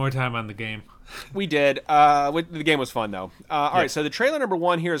spent more time on the game. We did. The game was fun though. All right, so the trailer number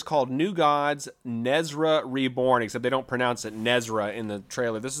 1 here is called New Gods: Nezra Reborn, except they don't pronounce it Nezra in the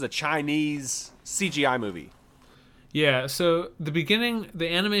trailer. This is a Chinese CGI movie. Yeah, so the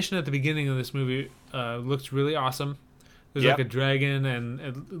animation at the beginning of this movie looks really awesome. There's like a dragon, and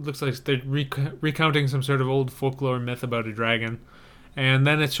it looks like they're recounting some sort of old folklore myth about a dragon. And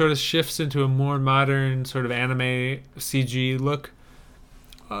then it sort of shifts into a more modern sort of anime CG look.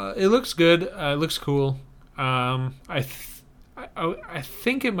 It looks good. It looks cool. I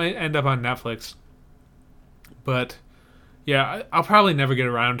think it might end up on Netflix. But yeah, I'll probably never get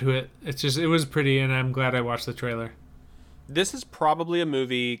around to it. It was pretty, and I'm glad I watched the trailer. This is probably a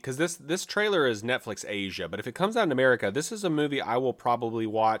movie, because this trailer is Netflix Asia, but if it comes out in America, this is a movie I will probably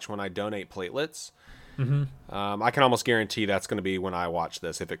watch when I donate platelets. Mm-hmm. I can almost guarantee that's going to be when I watch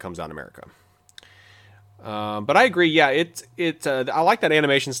this if it comes out in America. But I agree, yeah, I like that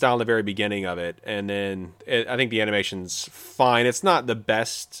animation style in the very beginning of it, and then I think the animation's fine. It's not the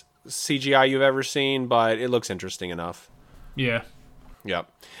best CGI you've ever seen, but it looks interesting enough. Yeah.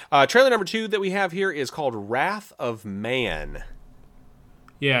 Yep. Trailer number 2 that we have here is called Wrath of Man.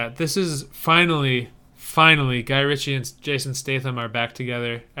 Yeah, this is finally, Guy Ritchie and Jason Statham are back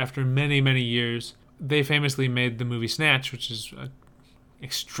together after many, many years. They famously made the movie Snatch, which is an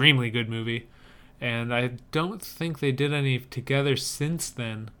extremely good movie. And I don't think they did any together since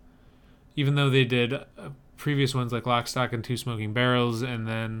then, even though they did previous ones like Lock, Stock, and Two Smoking Barrels, and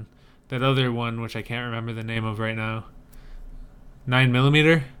then that other one, which I can't remember the name of right now.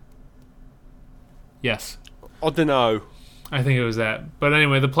 9mm? Yes. I don't know. I think it was that. But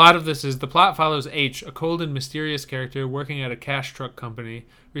anyway, the plot follows H, a cold and mysterious character working at a cash truck company,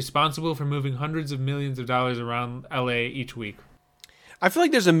 responsible for moving hundreds of millions of dollars around LA each week. I feel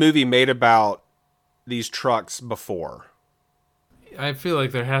like there's a movie made about these trucks before. I feel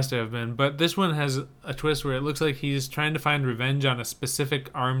like there has to have been, but this one has a twist where it looks like he's trying to find revenge on a specific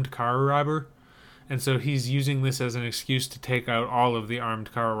armed car robber. And so he's using this as an excuse to take out all of the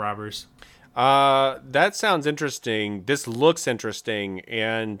armed car robbers. That sounds interesting. This looks interesting,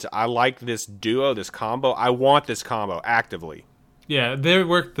 and I like this duo, this combo. I want this combo actively. Yeah, they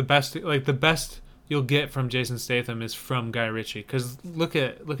work the best. Like the best you'll get from Jason Statham is from Guy Ritchie. Because look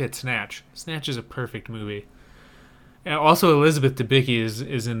at Snatch. Snatch is a perfect movie. And also Elizabeth Debicki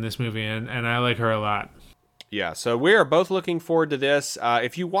is in this movie, and I like her a lot. Yeah, so we are both looking forward to this.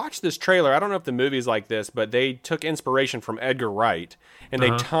 If you watch this trailer, I don't know if the movie's like this, but they took inspiration from Edgar Wright, and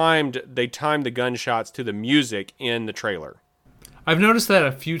they timed the gunshots to the music in the trailer. I've noticed that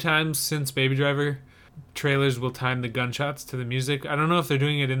a few times since Baby Driver, trailers will time the gunshots to the music. I don't know if they're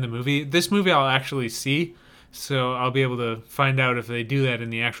doing it in the movie. This movie I'll actually see, so I'll be able to find out if they do that in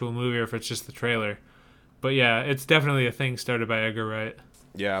the actual movie or if it's just the trailer. But yeah, it's definitely a thing started by Edgar Wright.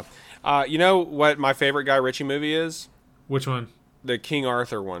 Yeah. You know what my favorite Guy Ritchie movie is? Which one? The King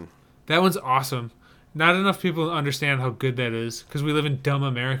Arthur one. That one's awesome. Not enough people understand how good that is because we live in dumb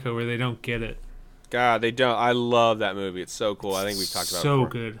America where they don't get it. God, they don't. I love that movie. It's so cool. I think we've talked about it before.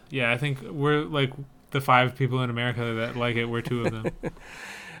 So good. Yeah, I think we're like the 5 people in America that like it. We're 2 of them.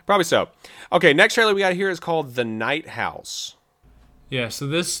 Probably so. Okay, next trailer we got here is called The Night House. Yeah, so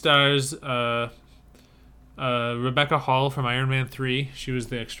this stars Rebecca Hall from Iron Man 3. She was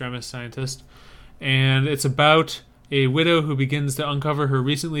the extremis scientist. And it's about a widow who begins to uncover her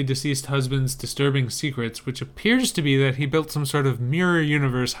recently deceased husband's disturbing secrets, which appears to be that he built some sort of mirror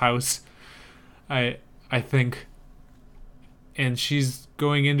universe house, I think. And she's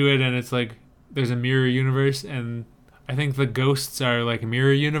going into it, and it's like there's a mirror universe, and I think the ghosts are like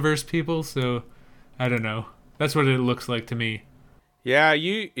mirror universe people, so I don't know. That's what it looks like to me. Yeah,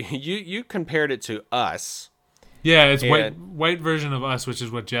 you compared it to Us. Yeah, it's white version of Us, which is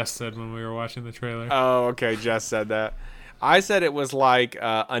what Jess said when we were watching the trailer. Oh, okay, Jess said that. I said it was like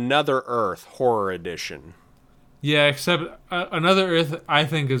Another Earth horror edition. Yeah, except Another Earth, I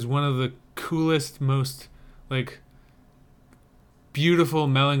think, is one of the coolest, most like beautiful,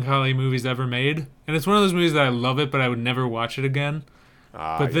 melancholy movies ever made. And it's one of those movies that I love it, but I would never watch it again.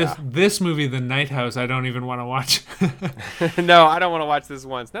 But this movie, The Night House, I don't even want to watch. No, I don't want to watch this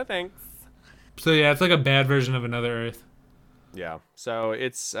once. No thanks. So yeah, it's like a bad version of Another Earth. Yeah. So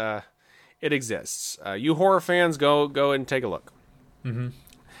it's it exists. You horror fans, go and take a look. Mm-hmm.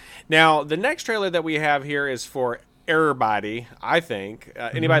 Now, the next trailer that we have here is for everybody, I think.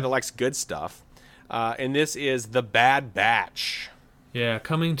 Anybody that likes good stuff. And this is The Bad Batch. Yeah,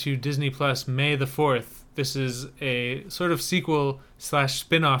 coming to Disney Plus May the 4th. This is a sort of sequel /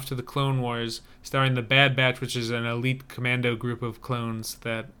 spin-off to the Clone Wars, starring the Bad Batch, which is an elite commando group of clones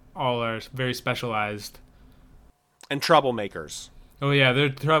that all are very specialized. And troublemakers. Oh yeah,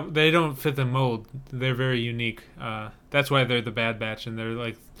 they don't fit the mold. They're very unique. That's why they're the Bad Batch, and they're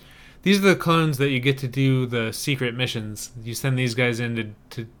like, these are the clones that you get to do the secret missions. You send these guys in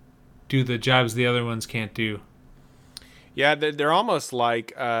to do the jobs the other ones can't do. Yeah, they're almost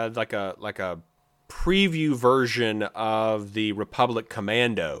like a preview version of the Republic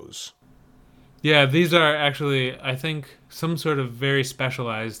Commandos. Yeah, these are actually, I think, some sort of very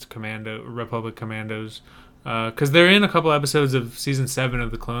specialized Republic Commandos. Because they're in a couple episodes of Season 7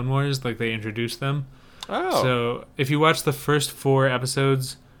 of the Clone Wars, like they introduced them. Oh. So if you watch the first 4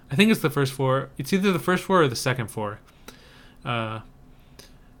 episodes, I think it's the first 4, it's either the first 4 or the second 4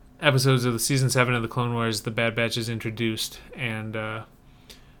 episodes of the Season 7 of the Clone Wars, the Bad Batch is introduced, and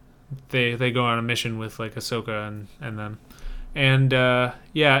they go on a mission with like Ahsoka and them. And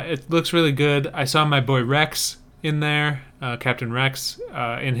yeah, it looks really good. I saw my boy Rex in there, Captain Rex,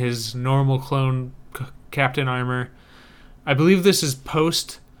 in his normal clone captain armor. I believe this is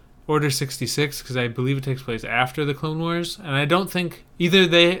post Order 66 because I believe it takes place after the Clone Wars, and I don't think either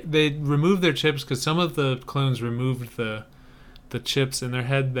they removed their chips because some of the clones removed the chips in their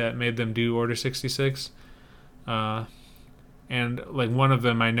head that made them do Order 66. And like one of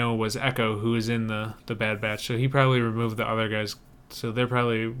them I know was Echo, who is in the Bad Batch, so he probably removed the other guys. So they're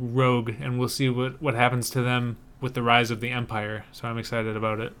probably rogue, and we'll see what happens to them with the rise of the Empire. So I'm excited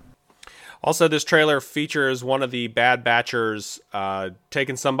about it. Also, this trailer features one of the Bad Batchers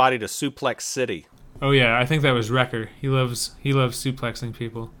taking somebody to Suplex City. Oh yeah, I think that was Wrecker. He loves suplexing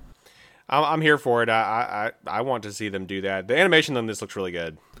people. I'm here for it. I want to see them do that. The animation on this looks really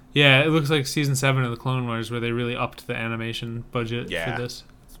good. Yeah, it looks like Season 7 of the Clone Wars where they really upped the animation budget for this.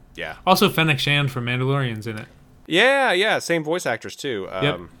 Yeah. Also, Fennec Shand from Mandalorian's in it. Yeah. Same voice actors, too.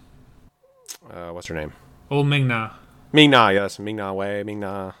 Yep. What's her name? Old Ming-Na. Ming-Na, yes. Ming-Na Wei,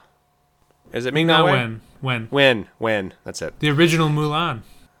 Ming-Na. Is it Ming-Na Wei? When. That's it. The original Mulan.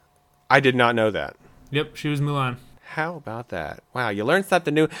 I did not know that. Yep, she was Mulan. How about that? Wow, you learned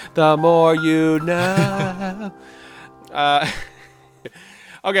something new. The more you know.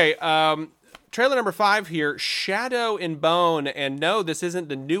 Okay, trailer number 5 here, Shadow and Bone. And no, this isn't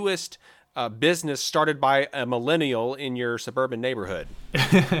the newest business started by a millennial in your suburban neighborhood.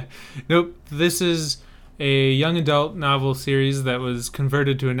 Nope, this is a young adult novel series that was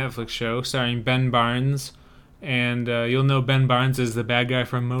converted to a Netflix show starring Ben Barnes. And you'll know Ben Barnes as the bad guy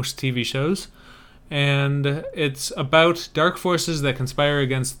from most TV shows. And it's about dark forces that conspire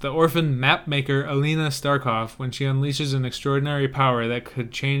against the orphan map maker Alina Starkov when she unleashes an extraordinary power that could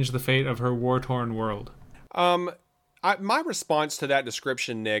change the fate of her war-torn world. My response to that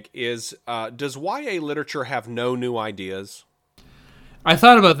description, Nick, is does YA literature have no new ideas? I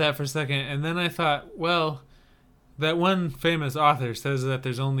thought about that for a second, and then I thought, well, that one famous author says that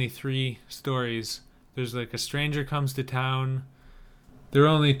there's only 3 stories. There's like A Stranger Comes to Town. There are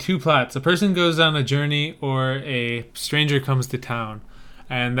only 2 plots. A person goes on a journey or a stranger comes to town.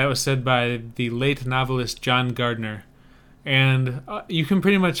 And that was said by the late novelist John Gardner. And you can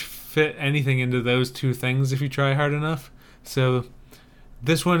pretty much fit anything into those 2 things if you try hard enough. So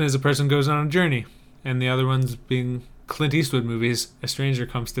this one is a person goes on a journey. And the other one's being Clint Eastwood movies, A Stranger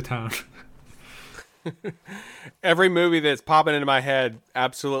Comes to Town. Every movie that's popping into my head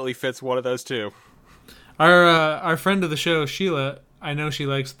absolutely fits one of those 2. Our friend of the show, Sheila, I know she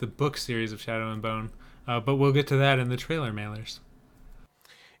likes the book series of Shadow and Bone, but we'll get to that in the trailer mailers.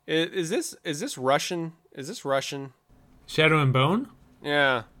 Is this Russian? Is this Russian? Shadow and Bone?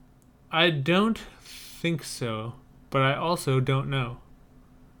 Yeah. I don't think so, but I also don't know.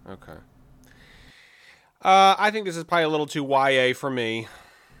 Okay. I think this is probably a little too YA for me.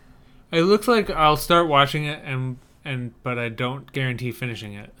 It looks like I'll start watching it, but I don't guarantee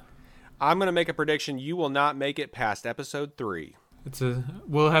finishing it. I'm gonna make a prediction: you will not make it past episode 3.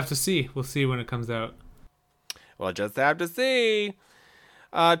 We'll have to see. We'll see when it comes out. We'll just have to see.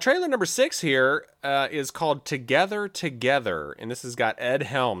 Trailer number 6 here is called Together, and this has got Ed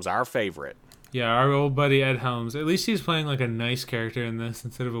Helms, our favorite. Yeah, our old buddy Ed Helms. At least he's playing like a nice character in this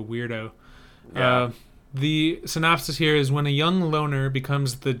instead of a weirdo. Yeah. The synopsis here is when a young loner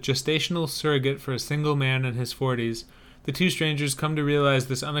becomes the gestational surrogate for a single man in his 40s, the two strangers come to realize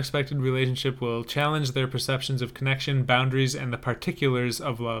this unexpected relationship will challenge their perceptions of connection, boundaries, and the particulars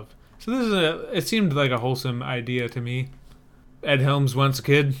of love. So it seemed like a wholesome idea to me. Ed Helms wants a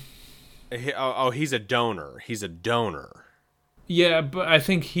kid. He's a donor. He's a donor. Yeah, but I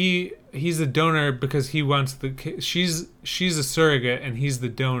think he's a donor because he wants the kid. She's a surrogate and he's the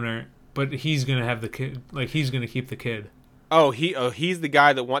donor, but he's gonna have the kid. Like he's gonna keep the kid. He's the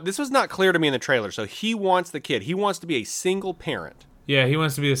guy that wants. This was not clear to me in the trailer. So he wants the kid. He wants to be a single parent. Yeah, he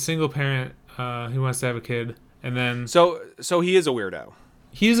wants to be a single parent. He wants to have a kid, and then so he is a weirdo.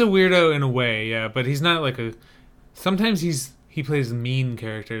 He's a weirdo in a way, yeah, but he's not like a. Sometimes he plays mean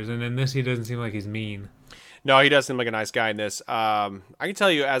characters, and in this he doesn't seem like he's mean. No, he does seem like a nice guy in this. I can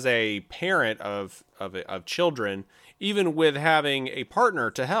tell you, as a parent of children, even with having a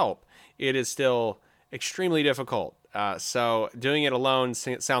partner to help, it is still extremely difficult. So doing it alone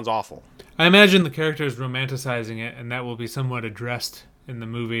sounds awful. I imagine the character is romanticizing it, and that will be somewhat addressed in the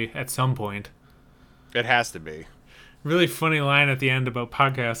movie at some point. It has to be. Really funny line at the end about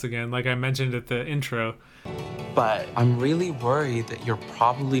podcasts again, like I mentioned at the intro. But I'm really worried that you're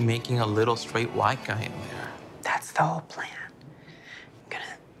probably making a little straight white guy in there. That's the whole plan.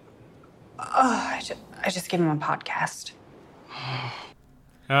 I just gave him a podcast.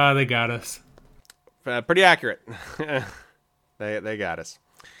 They got us. Pretty accurate. They got us.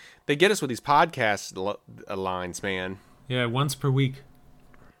 They get us with these podcast lines, man. Yeah, once per week.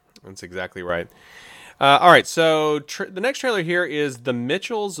 That's exactly right. All right, so the next trailer here is The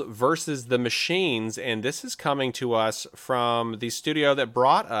Mitchells versus the Machines, and this is coming to us from the studio that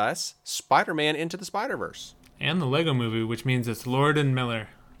brought us Spider-Man Into the Spider-Verse. And the Lego Movie, which means it's Lord and Miller.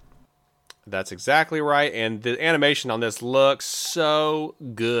 That's exactly right, and the animation on this looks so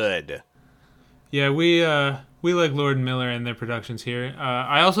good. Yeah, we like Lord and Miller and their productions here.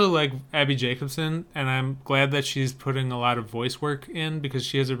 I also like Abby Jacobson, and I'm glad that she's putting a lot of voice work in because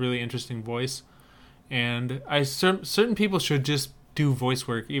she has a really interesting voice. And certain people should just do voice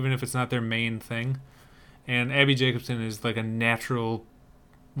work, even if it's not their main thing. And Abby Jacobson is like a natural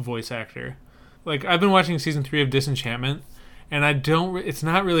voice actor. Like I've been watching season 3 of Disenchantment, and it's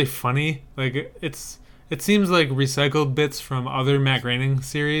not really funny. Like it seems like recycled bits from other Matt Groening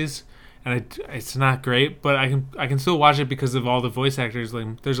series, and it's not great. But I can still watch it because of all the voice actors.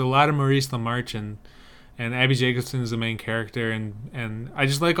 Like there's a lot of Maurice LaMarche and Abby Jacobson is the main character, and I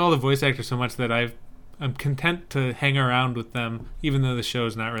just like all the voice actors so much that I'm content to hang around with them, even though the show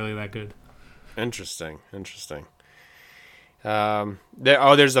is not really that good. Interesting.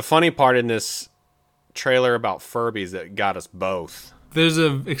 There's a funny part in this trailer about Furbies that got us both. There's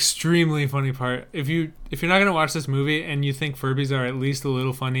a extremely funny part. If you're not gonna watch this movie and you think Furbies are at least a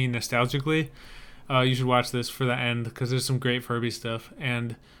little funny nostalgically, you should watch this for the end because there's some great Furby stuff.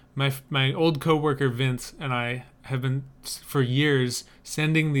 And my old coworker Vince and I have been for years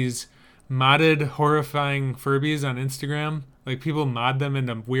sending these modded horrifying Furbies on Instagram. Like people mod them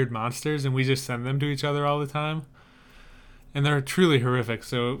into weird monsters, and we just send them to each other all the time. And they're truly horrific.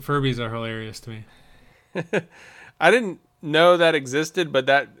 So Furbies are hilarious to me. I didn't know that existed, but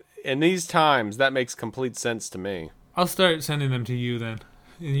that in these times that makes complete sense to me. I'll start sending them to you then,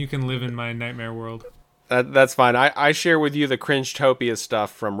 and you can live in my nightmare world. That's fine. I share with you the Cringetopia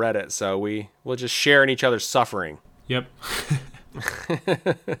stuff from Reddit, so we'll just share in each other's suffering. Yep.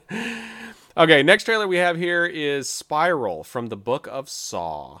 Okay, next trailer we have here is Spiral from the Book of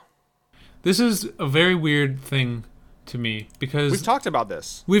Saw. This is a very weird thing to me because we've talked about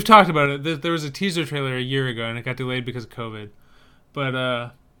this. We've talked about it. There was a teaser trailer a year ago, and it got delayed because of COVID.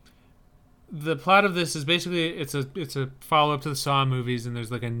 But the plot of this is basically it's a follow up to the Saw movies, and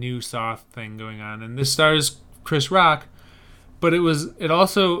there's like a new Saw thing going on, and this stars Chris Rock. But it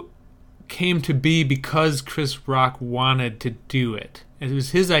also came to be because Chris Rock wanted to do it. It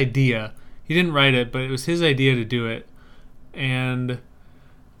was his idea. He didn't write it, but it was his idea to do it, and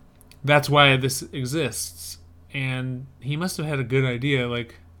that's why this exists. And he must have had a good idea.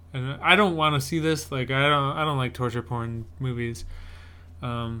 Like, and I don't want to see this. Like, I don't like torture porn movies.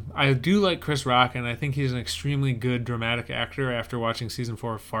 I do like Chris Rock, and I think he's an extremely good dramatic actor after watching season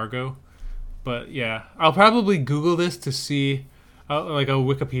 4 of Fargo. But yeah, I'll probably Google this to see, I'll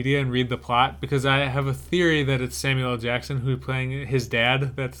Wikipedia and read the plot, because I have a theory that it's Samuel L. Jackson who's playing his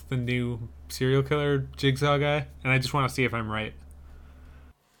dad. That's the new serial killer Jigsaw guy, and I just want to see if I'm right.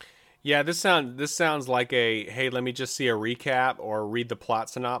 Yeah, this sounds like a, hey, let me just see a recap or read the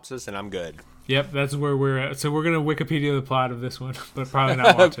plot synopsis and I'm good. Yep, that's where we're at. So we're going to Wikipedia the plot of this one, but probably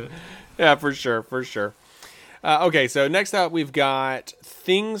not watch it. Yeah, for sure. Okay, so next up we've got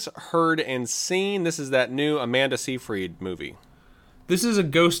Things Heard and Seen. This is that new Amanda Seyfried movie. This is a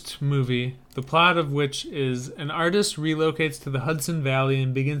ghost movie, the plot of which is an artist relocates to the Hudson Valley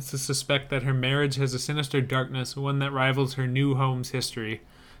and begins to suspect that her marriage has a sinister darkness, one that rivals her new home's history.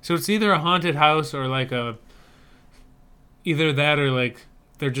 So it's either a haunted house or like either that or like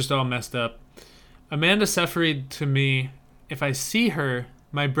they're just all messed up. Amanda Seyfried, to me, if I see her,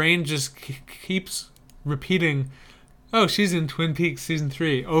 my brain just keeps repeating, oh, she's in Twin Peaks Season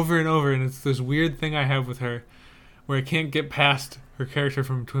 3 over and over, and it's this weird thing I have with her where I can't get past her character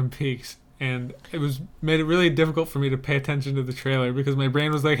from Twin Peaks, and made it really difficult for me to pay attention to the trailer because my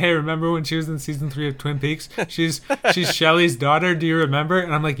brain was like, hey, remember when she was in Season 3 of Twin Peaks? She's Shelley's daughter, do you remember?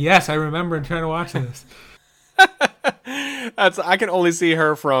 And I'm like, yes, I remember, I'm trying to watch this. I can only see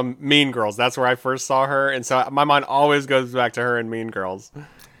her from Mean Girls. That's where I first saw her, and so my mind always goes back to her in Mean Girls.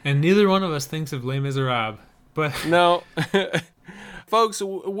 And neither one of us thinks of Les Miserables, but no. Folks,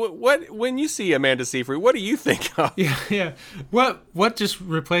 what when you see Amanda Seyfried, what do you think of? Yeah. What just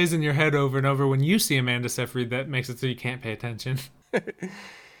replays in your head over and over when you see Amanda Seyfried that makes it so you can't pay attention?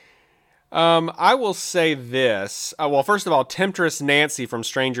 I will say this. Well, first of all, Temptress Nancy from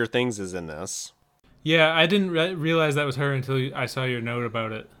Stranger Things is in this. Yeah, I didn't realize that was her until I saw your note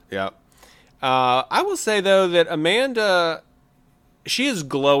about it. Yep. I will say, though, that Amanda, she is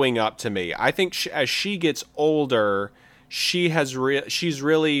glowing up to me. I think as she gets older, she's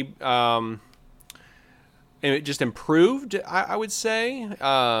really just improved, I would say,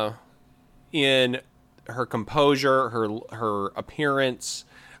 in her composure, her appearance.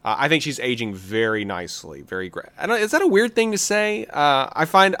 I think she's aging very nicely, very great. Is that a weird thing to say? I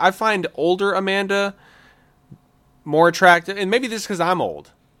find older Amanda more attractive, and maybe this is because I'm old.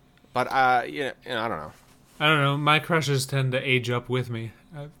 But I don't know. I don't know. My crushes tend to age up with me.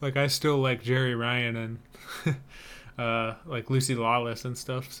 I still like Jerry Ryan and like Lucy Lawless and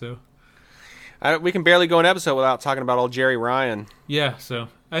stuff. So we can barely go an episode without talking about old Jerry Ryan. Yeah. So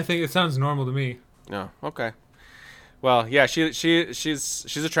I think it sounds normal to me. No. Okay. Well, yeah,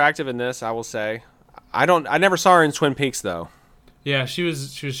 she's attractive in this, I will say. I never saw her in Twin Peaks though. Yeah, she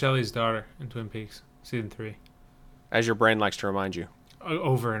was Shelley's daughter in Twin Peaks Season 3. As your brain likes to remind you.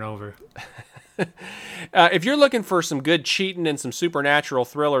 Over and over. If you're looking for some good cheating and some supernatural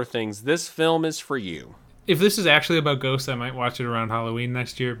thriller things, this film is for you. If this is actually about ghosts, I might watch it around Halloween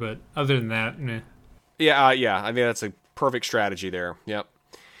next year, but other than that, meh. Yeah, I think that's a perfect strategy there. Yep.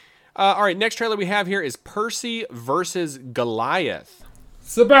 All right, next trailer we have here is Percy versus Goliath.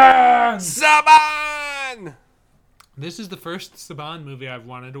 Saban! This is the first Saban movie I've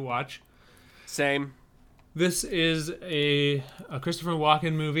wanted to watch. Same. This is a Christopher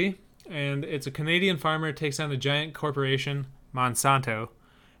Walken movie, and it's a Canadian farmer takes on the giant corporation Monsanto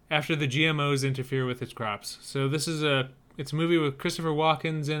after the GMOs interfere with its crops. So this is it's a movie with Christopher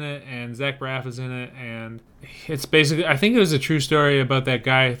Walken's in it and Zach Braff is in it, and it's basically, I think it was a true story about that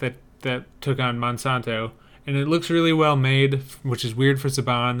guy that took on Monsanto, and it looks really well made, which is weird for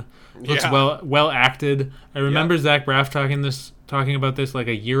Saban. Looks well acted. I remember Zach Braff talking about this like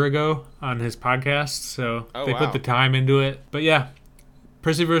a year ago on his podcast, so they put the time into it. But yeah,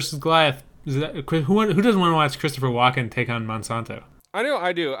 Percy versus Goliath. Who doesn't want to watch Christopher Walken take on Monsanto?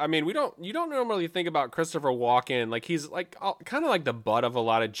 I do. I mean, you don't normally think about Christopher Walken like he's like kind of like the butt of a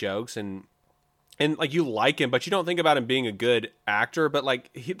lot of jokes, and like you like him, but you don't think about him being a good actor. But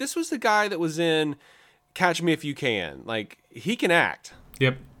like this was the guy that was in Catch Me If You Can. Like he can act.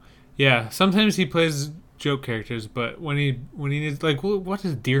 Yep. Yeah. Sometimes he plays joke characters, but when he needs, like, what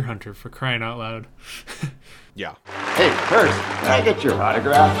is Deer Hunter, for crying out loud? Yeah. Hey, Percy, can I get your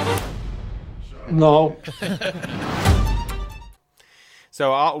autograph? No.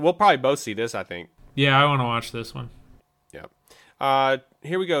 So we'll probably both see this, I think. Yeah, I want to watch this one. Yep.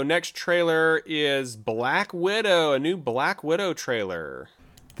 Here we go. Next trailer is Black Widow, a new Black Widow trailer.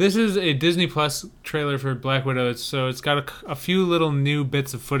 This is a Disney Plus trailer for Black Widow, so it's got a few little new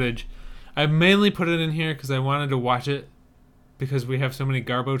bits of footage. I mainly put it in here because I wanted to watch it because we have so many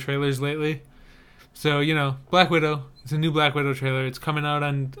Garbo trailers lately. So, Black Widow. It's a new Black Widow trailer. It's coming out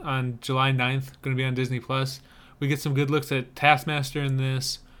on July 9th. Going to be on Disney Plus. We get some good looks at Taskmaster in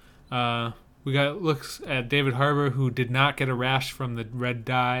this. We got looks at David Harbour, who did not get a rash from the red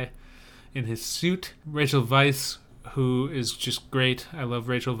dye in his suit. Rachel Weisz, who is just great. I love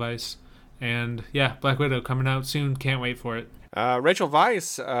Rachel Weisz. And yeah, Black Widow coming out soon. Can't wait for it. Rachel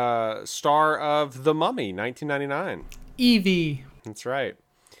Weisz, star of The Mummy, 1999. Evie. That's right.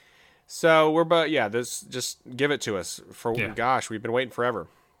 So this, just give it to us. Gosh, we've been waiting forever.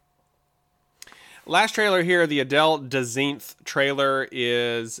 Last trailer here, the Adele Dazeemth trailer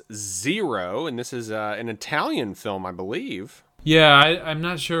is Zero, and this is an Italian film, I believe. Yeah, I'm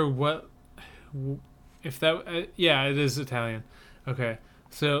not sure what if that. Yeah, it is Italian. Okay,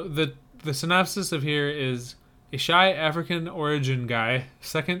 so the synopsis of here is a shy African origin guy,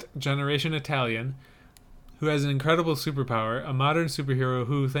 second generation Italian, who has an incredible superpower, a modern superhero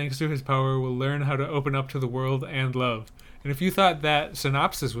who, thanks to his power, will learn how to open up to the world and love. And if you thought that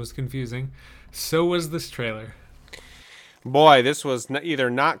synopsis was confusing, so was this trailer. Boy, this was either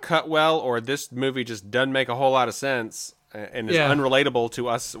not cut well or this movie just doesn't make a whole lot of sense and is unrelatable to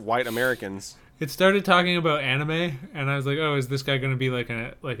us white Americans. It started talking about anime, and I was like, "Oh, is this guy going to be like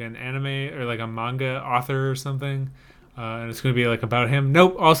an anime or like a manga author or something?" And it's going to be like about him.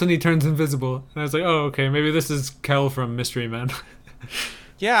 Nope. All of a sudden, he turns invisible, and I was like, "Oh, okay, maybe this is Kel from Mystery Men."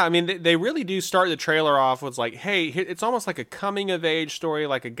 Yeah, I mean, they really do start the trailer off with like, hey, it's almost like a coming of age story,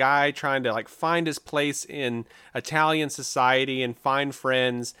 like a guy trying to like find his place in Italian society and find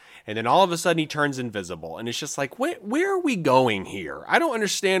friends, and then all of a sudden he turns invisible, and it's just like, where are we going here? I don't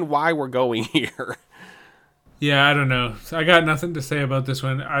understand why we're going here. Yeah, I don't know. I got nothing to say about this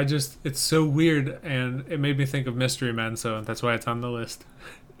one. It's so weird, and it made me think of Mystery Men, so that's why it's on the list.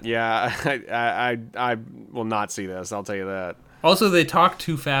 Yeah, I will not see this, I'll tell you that. Also, they talk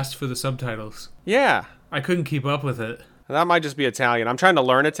too fast for the subtitles. Yeah. I couldn't keep up with it. That might just be Italian. I'm trying to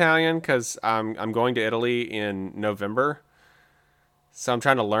learn Italian because I'm going to Italy in November. So I'm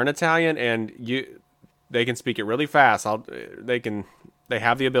trying to learn Italian, and they can speak it really fast. They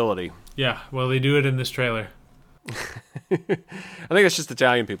have the ability. Yeah, well, they do it in this trailer. I think it's just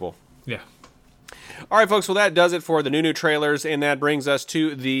Italian people. Yeah. All right, folks. Well, that does it for the new trailers, and that brings us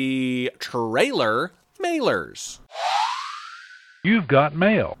to the trailer mailers. You've got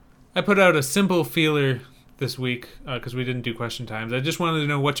mail. I put out a simple feeler this week because we didn't do question times. I just wanted to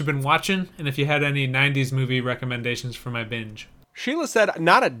know what you've been watching and if you had any 90s movie recommendations for my binge. Sheila said,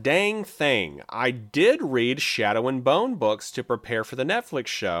 not a dang thing. I did read Shadow and Bone books to prepare for the Netflix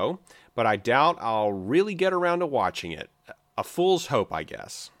show, but I doubt I'll really get around to watching it. A fool's hope, I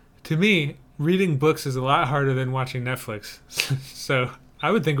guess. To me, reading books is a lot harder than watching Netflix. So I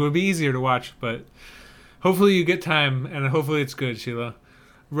would think it would be easier to watch, but hopefully you get time, and hopefully it's good, Sheila.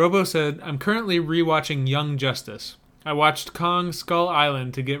 Robo said, I'm currently rewatching Young Justice. I watched Kong Skull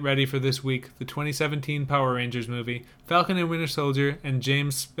Island to get ready for this week, the 2017 Power Rangers movie, Falcon and Winter Soldier, and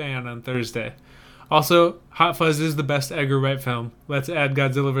James Spann on Thursday. Also, Hot Fuzz is the best Edgar Wright film. Let's add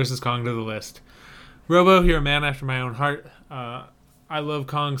Godzilla vs. Kong to the list. Robo, you're a man after my own heart. I love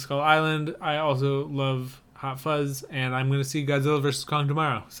Kong Skull Island. I also love Hot Fuzz, and I'm going to see Godzilla vs. Kong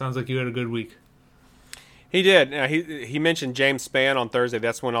tomorrow. Sounds like you had a good week. He did. He mentioned James Spann on Thursday.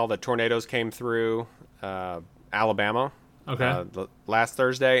 That's when all the tornadoes came through Alabama. Okay. Last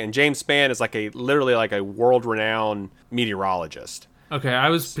Thursday, and James Spann is literally like a world-renowned meteorologist. Okay, I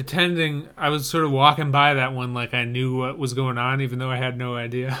was pretending I was sort of walking by that one like I knew what was going on, even though I had no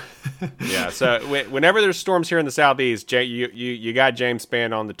idea. Yeah. So whenever there's storms here in the southeast, you got James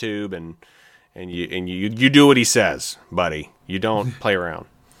Spann on the tube, and you do what he says, buddy. You don't play around.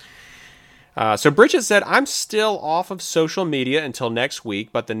 So Bridget said, I'm still off of social media until next week,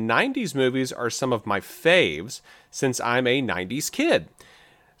 but the 90s movies are some of my faves since I'm a 90s kid.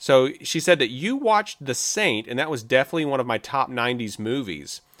 So she said that you watched The Saint, and that was definitely one of my top 90s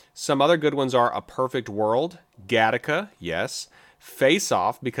movies. Some other good ones are A Perfect World, Gattaca, yes, Face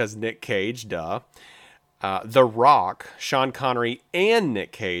Off, because Nick Cage, duh, The Rock, Sean Connery and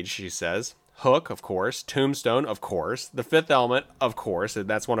Nick Cage, she says. Hook, of course. Tombstone, of course. The Fifth Element, of course.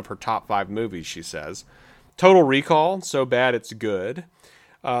 That's one of her top 5 movies, she says. Total Recall, so bad it's good.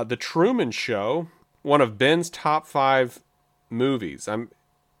 The Truman Show, one of Ben's top 5 movies.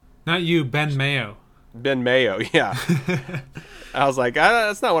 Not you, Ben Mayo. Ben Mayo, yeah. I was like,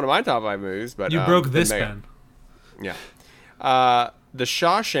 that's not one of my top 5 movies. But you broke this, Ben. Yeah. The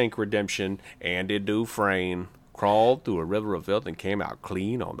Shawshank Redemption, Andy Dufresne crawled through a river of filth and came out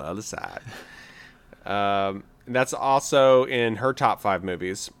clean on the other side. That's also in her top 5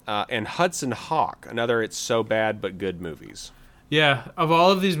 movies. And Hudson Hawk, another It's So Bad But Good movies. Yeah, of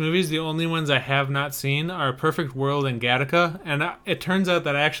all of these movies, the only ones I have not seen are Perfect World and Gattaca. And it turns out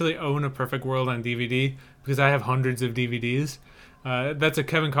that I actually own A Perfect World on DVD because I have hundreds of DVDs. That's a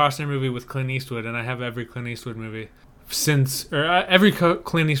Kevin Costner movie with Clint Eastwood, and I have every Clint Eastwood movie every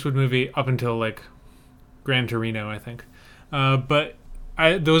Clint Eastwood movie up until like Gran Torino, I think. But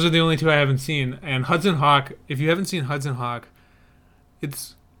those are the only 2 I haven't seen. And Hudson Hawk, if you haven't seen Hudson Hawk,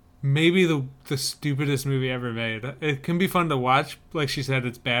 it's maybe the stupidest movie ever made. It can be fun to watch. Like she said,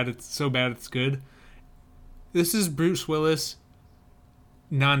 it's bad. It's so bad it's good. This is Bruce Willis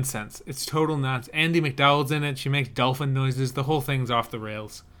nonsense. It's total nonsense. Andy McDowell's in it. She makes dolphin noises. The whole thing's off the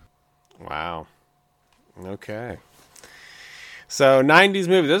rails. Wow. Okay. So 90s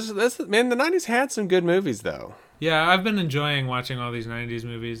movies. This man, the 90s had some good movies though. Yeah, I've been enjoying watching all these 90s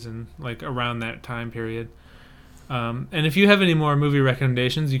movies and like around that time period. And if you have any more movie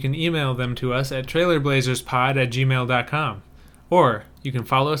recommendations, you can email them to us at trailerblazerspod@gmail.com. Or you can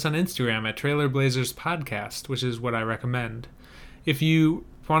follow us on Instagram at trailerblazerspodcast, which is what I recommend. If you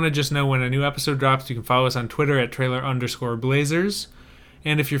want to just know when a new episode drops, you can follow us on Twitter at trailer_blazers.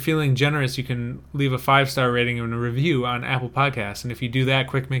 And if you're feeling generous, you can leave a 5-star rating and a review on Apple Podcasts. And if you do that,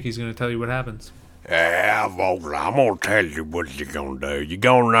 Quick Mickey's going to tell you what happens. Yeah, folks, I'm going to tell you what you're going to do. You're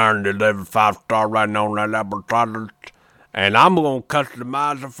going there and deliver 5-star rating on that Apple product, and I'm going to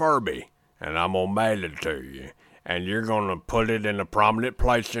customize a Furby, and I'm going to mail it to you. And you're going to put it in a prominent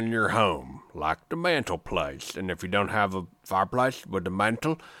place in your home, like the mantle place. And if you don't have a fireplace with a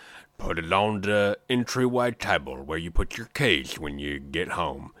mantle, put it on the entryway table where you put your keys when you get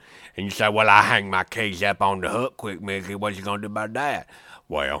home. And you say, well, I hang my keys up on the hook, Quick Mickey. What you going to do about that?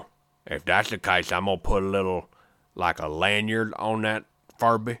 Well, if that's the case, I'm going to put a little, like a lanyard on that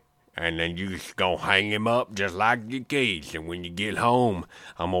Furby. And then you just going to hang him up just like your keys. And when you get home,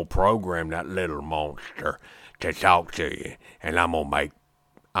 I'm going to program that little monster to talk to you. And I'm going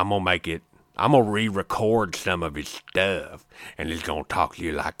to re-record some of his stuff, and it's going to talk to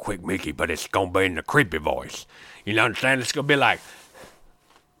you like Quick Mickey, but it's going to be in the creepy voice. You know what I'm saying? It's going to be like,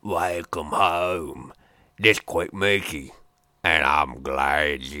 welcome home. This Quick Mickey, and I'm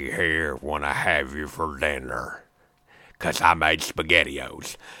glad you're here when I have you for dinner, 'cause I made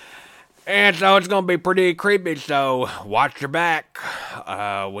SpaghettiOs. And so it's going to be pretty creepy, so watch your back.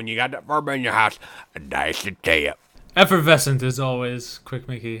 When you got that Furby in your house, that's the tip. Effervescent as always, Quick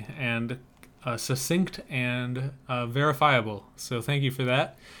Mickey, and succinct and verifiable. So thank you for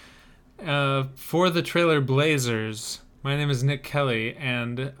that. For the Trailer Blazers, my name is Nick Kelly,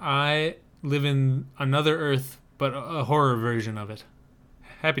 and I live in another Earth, but a horror version of it.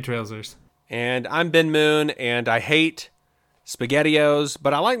 Happy Trailsers. And I'm Ben Moon, and I hate SpaghettiOs,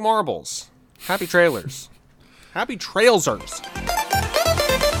 but I like marbles. Happy Trailers. Happy Trailsers.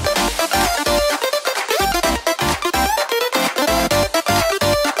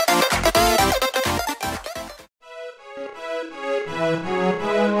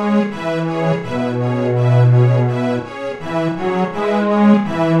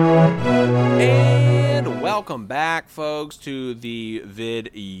 And welcome back, folks, to the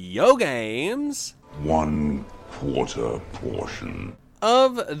Video Games 1/4 portion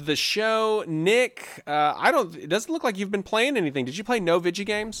of the show. Nick, it doesn't look like you've been playing anything. Did you play no Vigi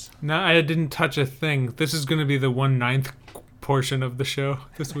games? No, I didn't touch a thing. This is going to be the 1/9 portion of the show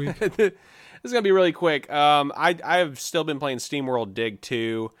this week. This is going to be really quick. I've still been playing SteamWorld Dig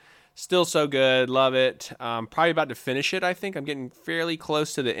 2. Still so good. Love it. Probably about to finish it, I think. I'm getting fairly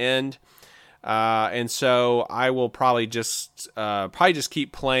close to the end. And so I will probably just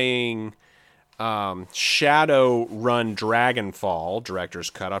keep playing Shadowrun Dragonfall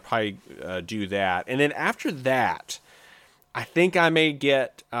Director's Cut. I'll probably do that. And then after that, I think I may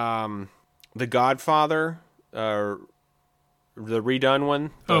get The Godfather, the redone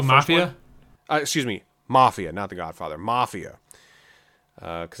one. Mafia? Excuse me, Mafia, not The Godfather. Mafia.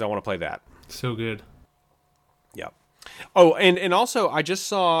 Because I want to play that. So good. Yep. Oh, and also I just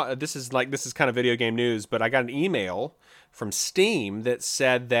saw, this is kind of video game news, but I got an email from Steam that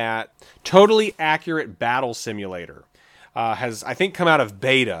said that Totally Accurate Battle Simulator has, I think, come out of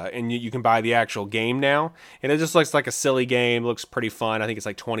beta, and you can buy the actual game now. And it just looks like a silly game, looks pretty fun. I think it's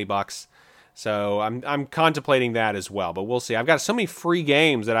like $20. So I'm contemplating that as well, but we'll see. I've got so many free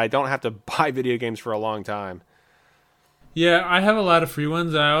games that I don't have to buy video games for a long time. Yeah, I have a lot of free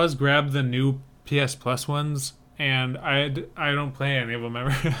ones. I always grab the new PS Plus ones, and I don't play any of them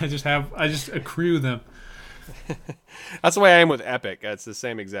ever. I just accrue them. That's the way I am with Epic. It's the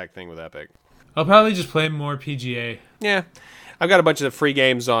same exact thing with Epic. I'll probably just play more PGA. Yeah. I've got a bunch of free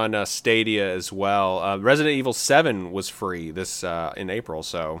games on Stadia as well. Resident Evil 7 was free this in April,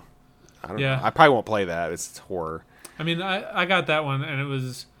 so I don't know. I probably won't play that. It's horror. I mean, I got that one, and it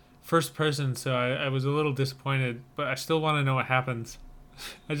was first person, so I was a little disappointed, but I still want to know what happens.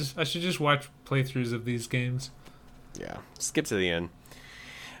 I should just watch playthroughs of these games. Yeah, skip to the end.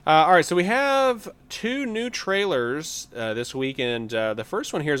 All right, so we have 2 new trailers this week, and the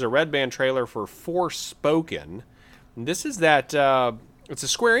first one here is a Red Band trailer for Forspoken. And this is that it's a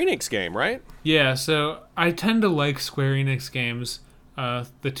Square Enix game, right? Yeah, so I tend to like Square Enix games. The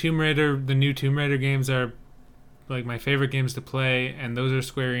new Tomb Raider games are like my favorite games to play, and those are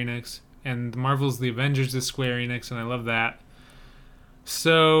Square Enix. And Marvel's The Avengers is Square Enix, and I love that.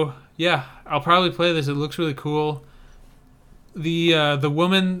 So yeah, I'll probably play this. It looks really cool. The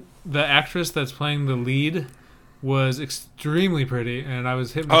woman, the actress that's playing the lead, was extremely pretty, and I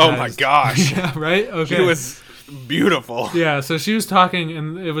was hypnotized. Oh my gosh. Yeah, right? Okay. She was beautiful. Yeah, so she was talking,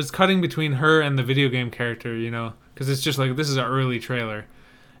 and it was cutting between her and the video game character, because it's just like, this is an early trailer.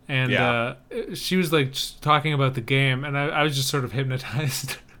 And she was like just talking about the game, and I was just sort of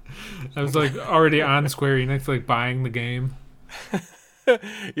hypnotized. I was like already on Square Enix, like buying the game.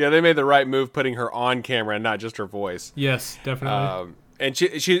 Yeah, they made the right move putting her on camera and not just her voice. Yes, definitely. And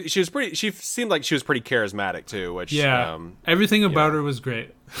she was pretty. She seemed like she was pretty charismatic too. Which everything about her was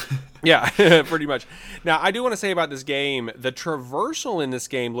great. Yeah, pretty much. Now I do want to say about this game, the traversal in this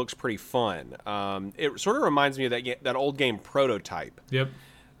game looks pretty fun. It sort of reminds me of that old game Prototype. Yep.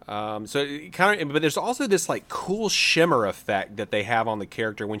 So it kind of, but there's also this like cool shimmer effect that they have on the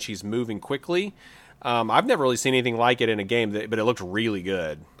character when she's moving quickly. I've never really seen anything like it in a game, but it looked really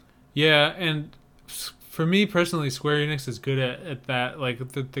good. Yeah, and for me personally, Square Enix is good at that. Like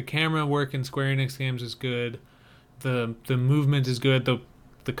the camera work in Square Enix games is good. The movement is good.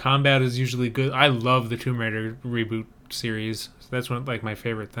 The combat is usually good. I love the Tomb Raider reboot series. So that's my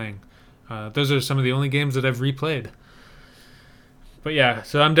favorite thing. Those are some of the only games that I've replayed. But yeah,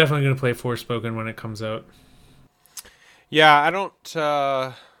 so I'm definitely going to play Forspoken when it comes out. Yeah, I don't...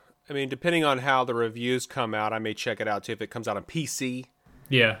 I mean, depending on how the reviews come out, I may check it out too if it comes out on PC.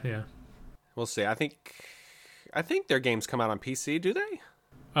 Yeah. We'll see. I think their games come out on PC, do they?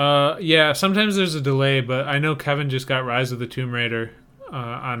 Yeah, sometimes there's a delay, but I know Kevin just got Rise of the Tomb Raider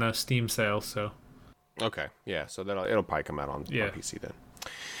on a Steam sale, so... Okay, yeah, so it'll probably come out on PC then.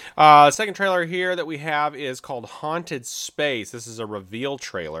 Second trailer here that we have is called Haunted Space. This is a reveal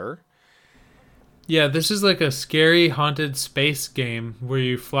trailer. Yeah, this is like a scary haunted space game where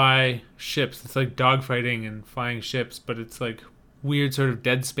you fly ships. It's like dogfighting and flying ships, but it's like weird sort of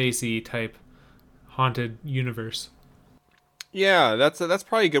Dead Space-y type haunted universe. Yeah, that's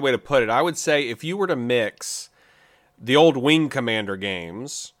probably a good way to put it. I would say if you were to mix the old Wing Commander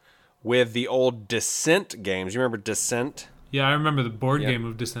games with the old Descent games. You remember Descent? Yeah, I remember the board game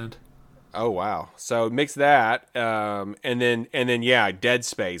of Descent. Oh wow! So mix that, and then Dead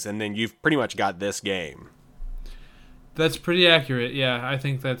Space, and then you've pretty much got this game. That's pretty accurate. Yeah, I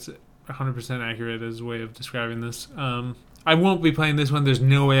think that's 100% accurate as a way of describing this. I won't be playing this one. There's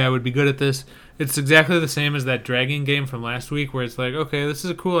no way I would be good at this. It's exactly the same as that dragging game from last week, where it's like, okay, this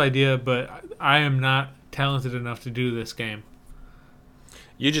is a cool idea, but I am not talented enough to do this game.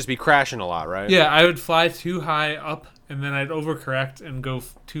 You'd just be crashing a lot, right? Yeah, I would fly too high up, and then I'd overcorrect and go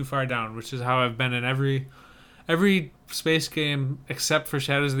too far down, which is how I've been in every space game except for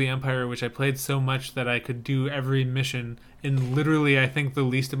Shadows of the Empire, which I played so much that I could do every mission in literally, I think, the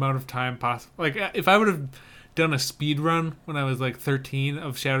least amount of time possible. Like, if I would have done a speed run when I was like 13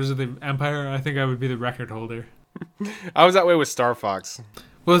 of Shadows of the Empire, I think I would be the record holder. I was that way with Star Fox.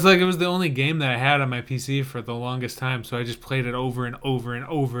 Well, it's like it was the only game that I had on my PC for the longest time, so I just played it over and over and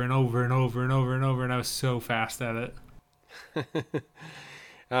over and over and over and over and over, and I was so fast at it.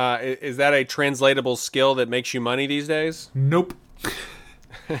 Is that a translatable skill that makes you money these days? Nope.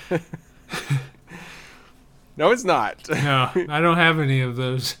 No, it's not. No, I don't have any of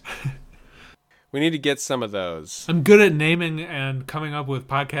those. We need to get some of those. I'm good at naming and coming up with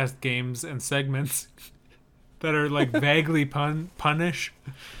podcast games and segments that are like vaguely punish.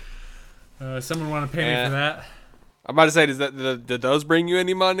 Someone want to pay me for that? I'm about to say, did those bring you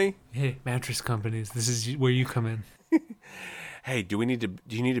any money? Hey, mattress companies, this is where you come in. Hey, do you need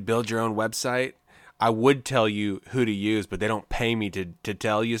to build your own website? I would tell you who to use, but they don't pay me to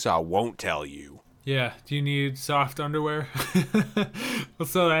tell you, so I won't tell you. Yeah, do you need soft underwear? I'll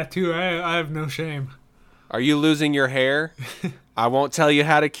sell that too. I have no shame. Are you losing your hair? I won't tell you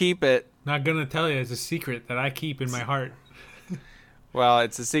how to keep it. Not gonna tell you. It's a secret that I keep in my heart. Well,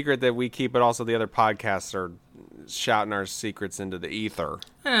 it's a secret that we keep, but also the other podcasts are shouting our secrets into the ether.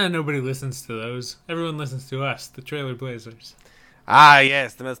 Nobody listens to those. Everyone listens to us, the Trailer Blazers. Ah,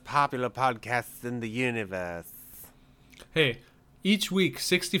 yes, the most popular podcasts in the universe. Hey, each week,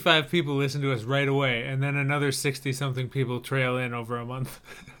 65 people listen to us right away, and then another 60-something people trail in over a month.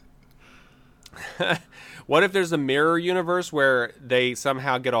 What if there's a mirror universe where they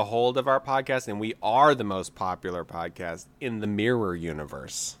somehow get a hold of our podcast and we are the most popular podcast in the mirror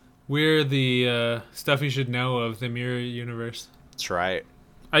universe? We're the stuff you should know of the mirror universe. That's right.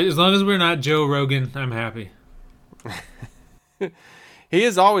 As long as we're not Joe Rogan, I'm happy. He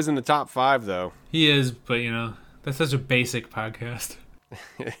is always in the top 5, though. He is, but that's such a basic podcast.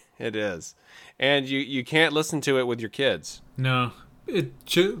 It is. And you can't listen to it with your kids. No.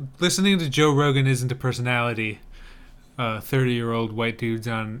 Listening to Joe Rogan isn't a personality. 30-year-old white dudes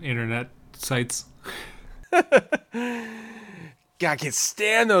on internet sites. God, I can't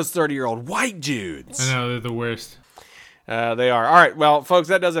stand those 30-year-old white dudes. I know, they're the worst. They are. All right, well, folks,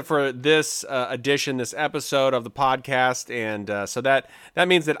 that does it for this edition, this episode of the podcast. And so that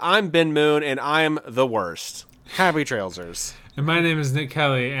means that I'm Ben Moon, and I'm the worst. Happy Trailsers. And my name is Nick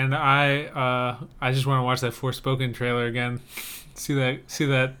Kelly, and I just want to watch that Forspoken trailer again. See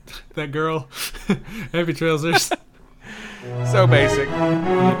that girl. Happy Trailsers. So basic.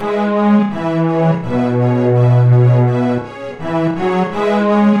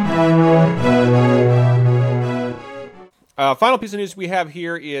 Final piece of news we have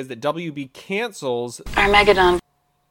here is that WB cancels Armageddon.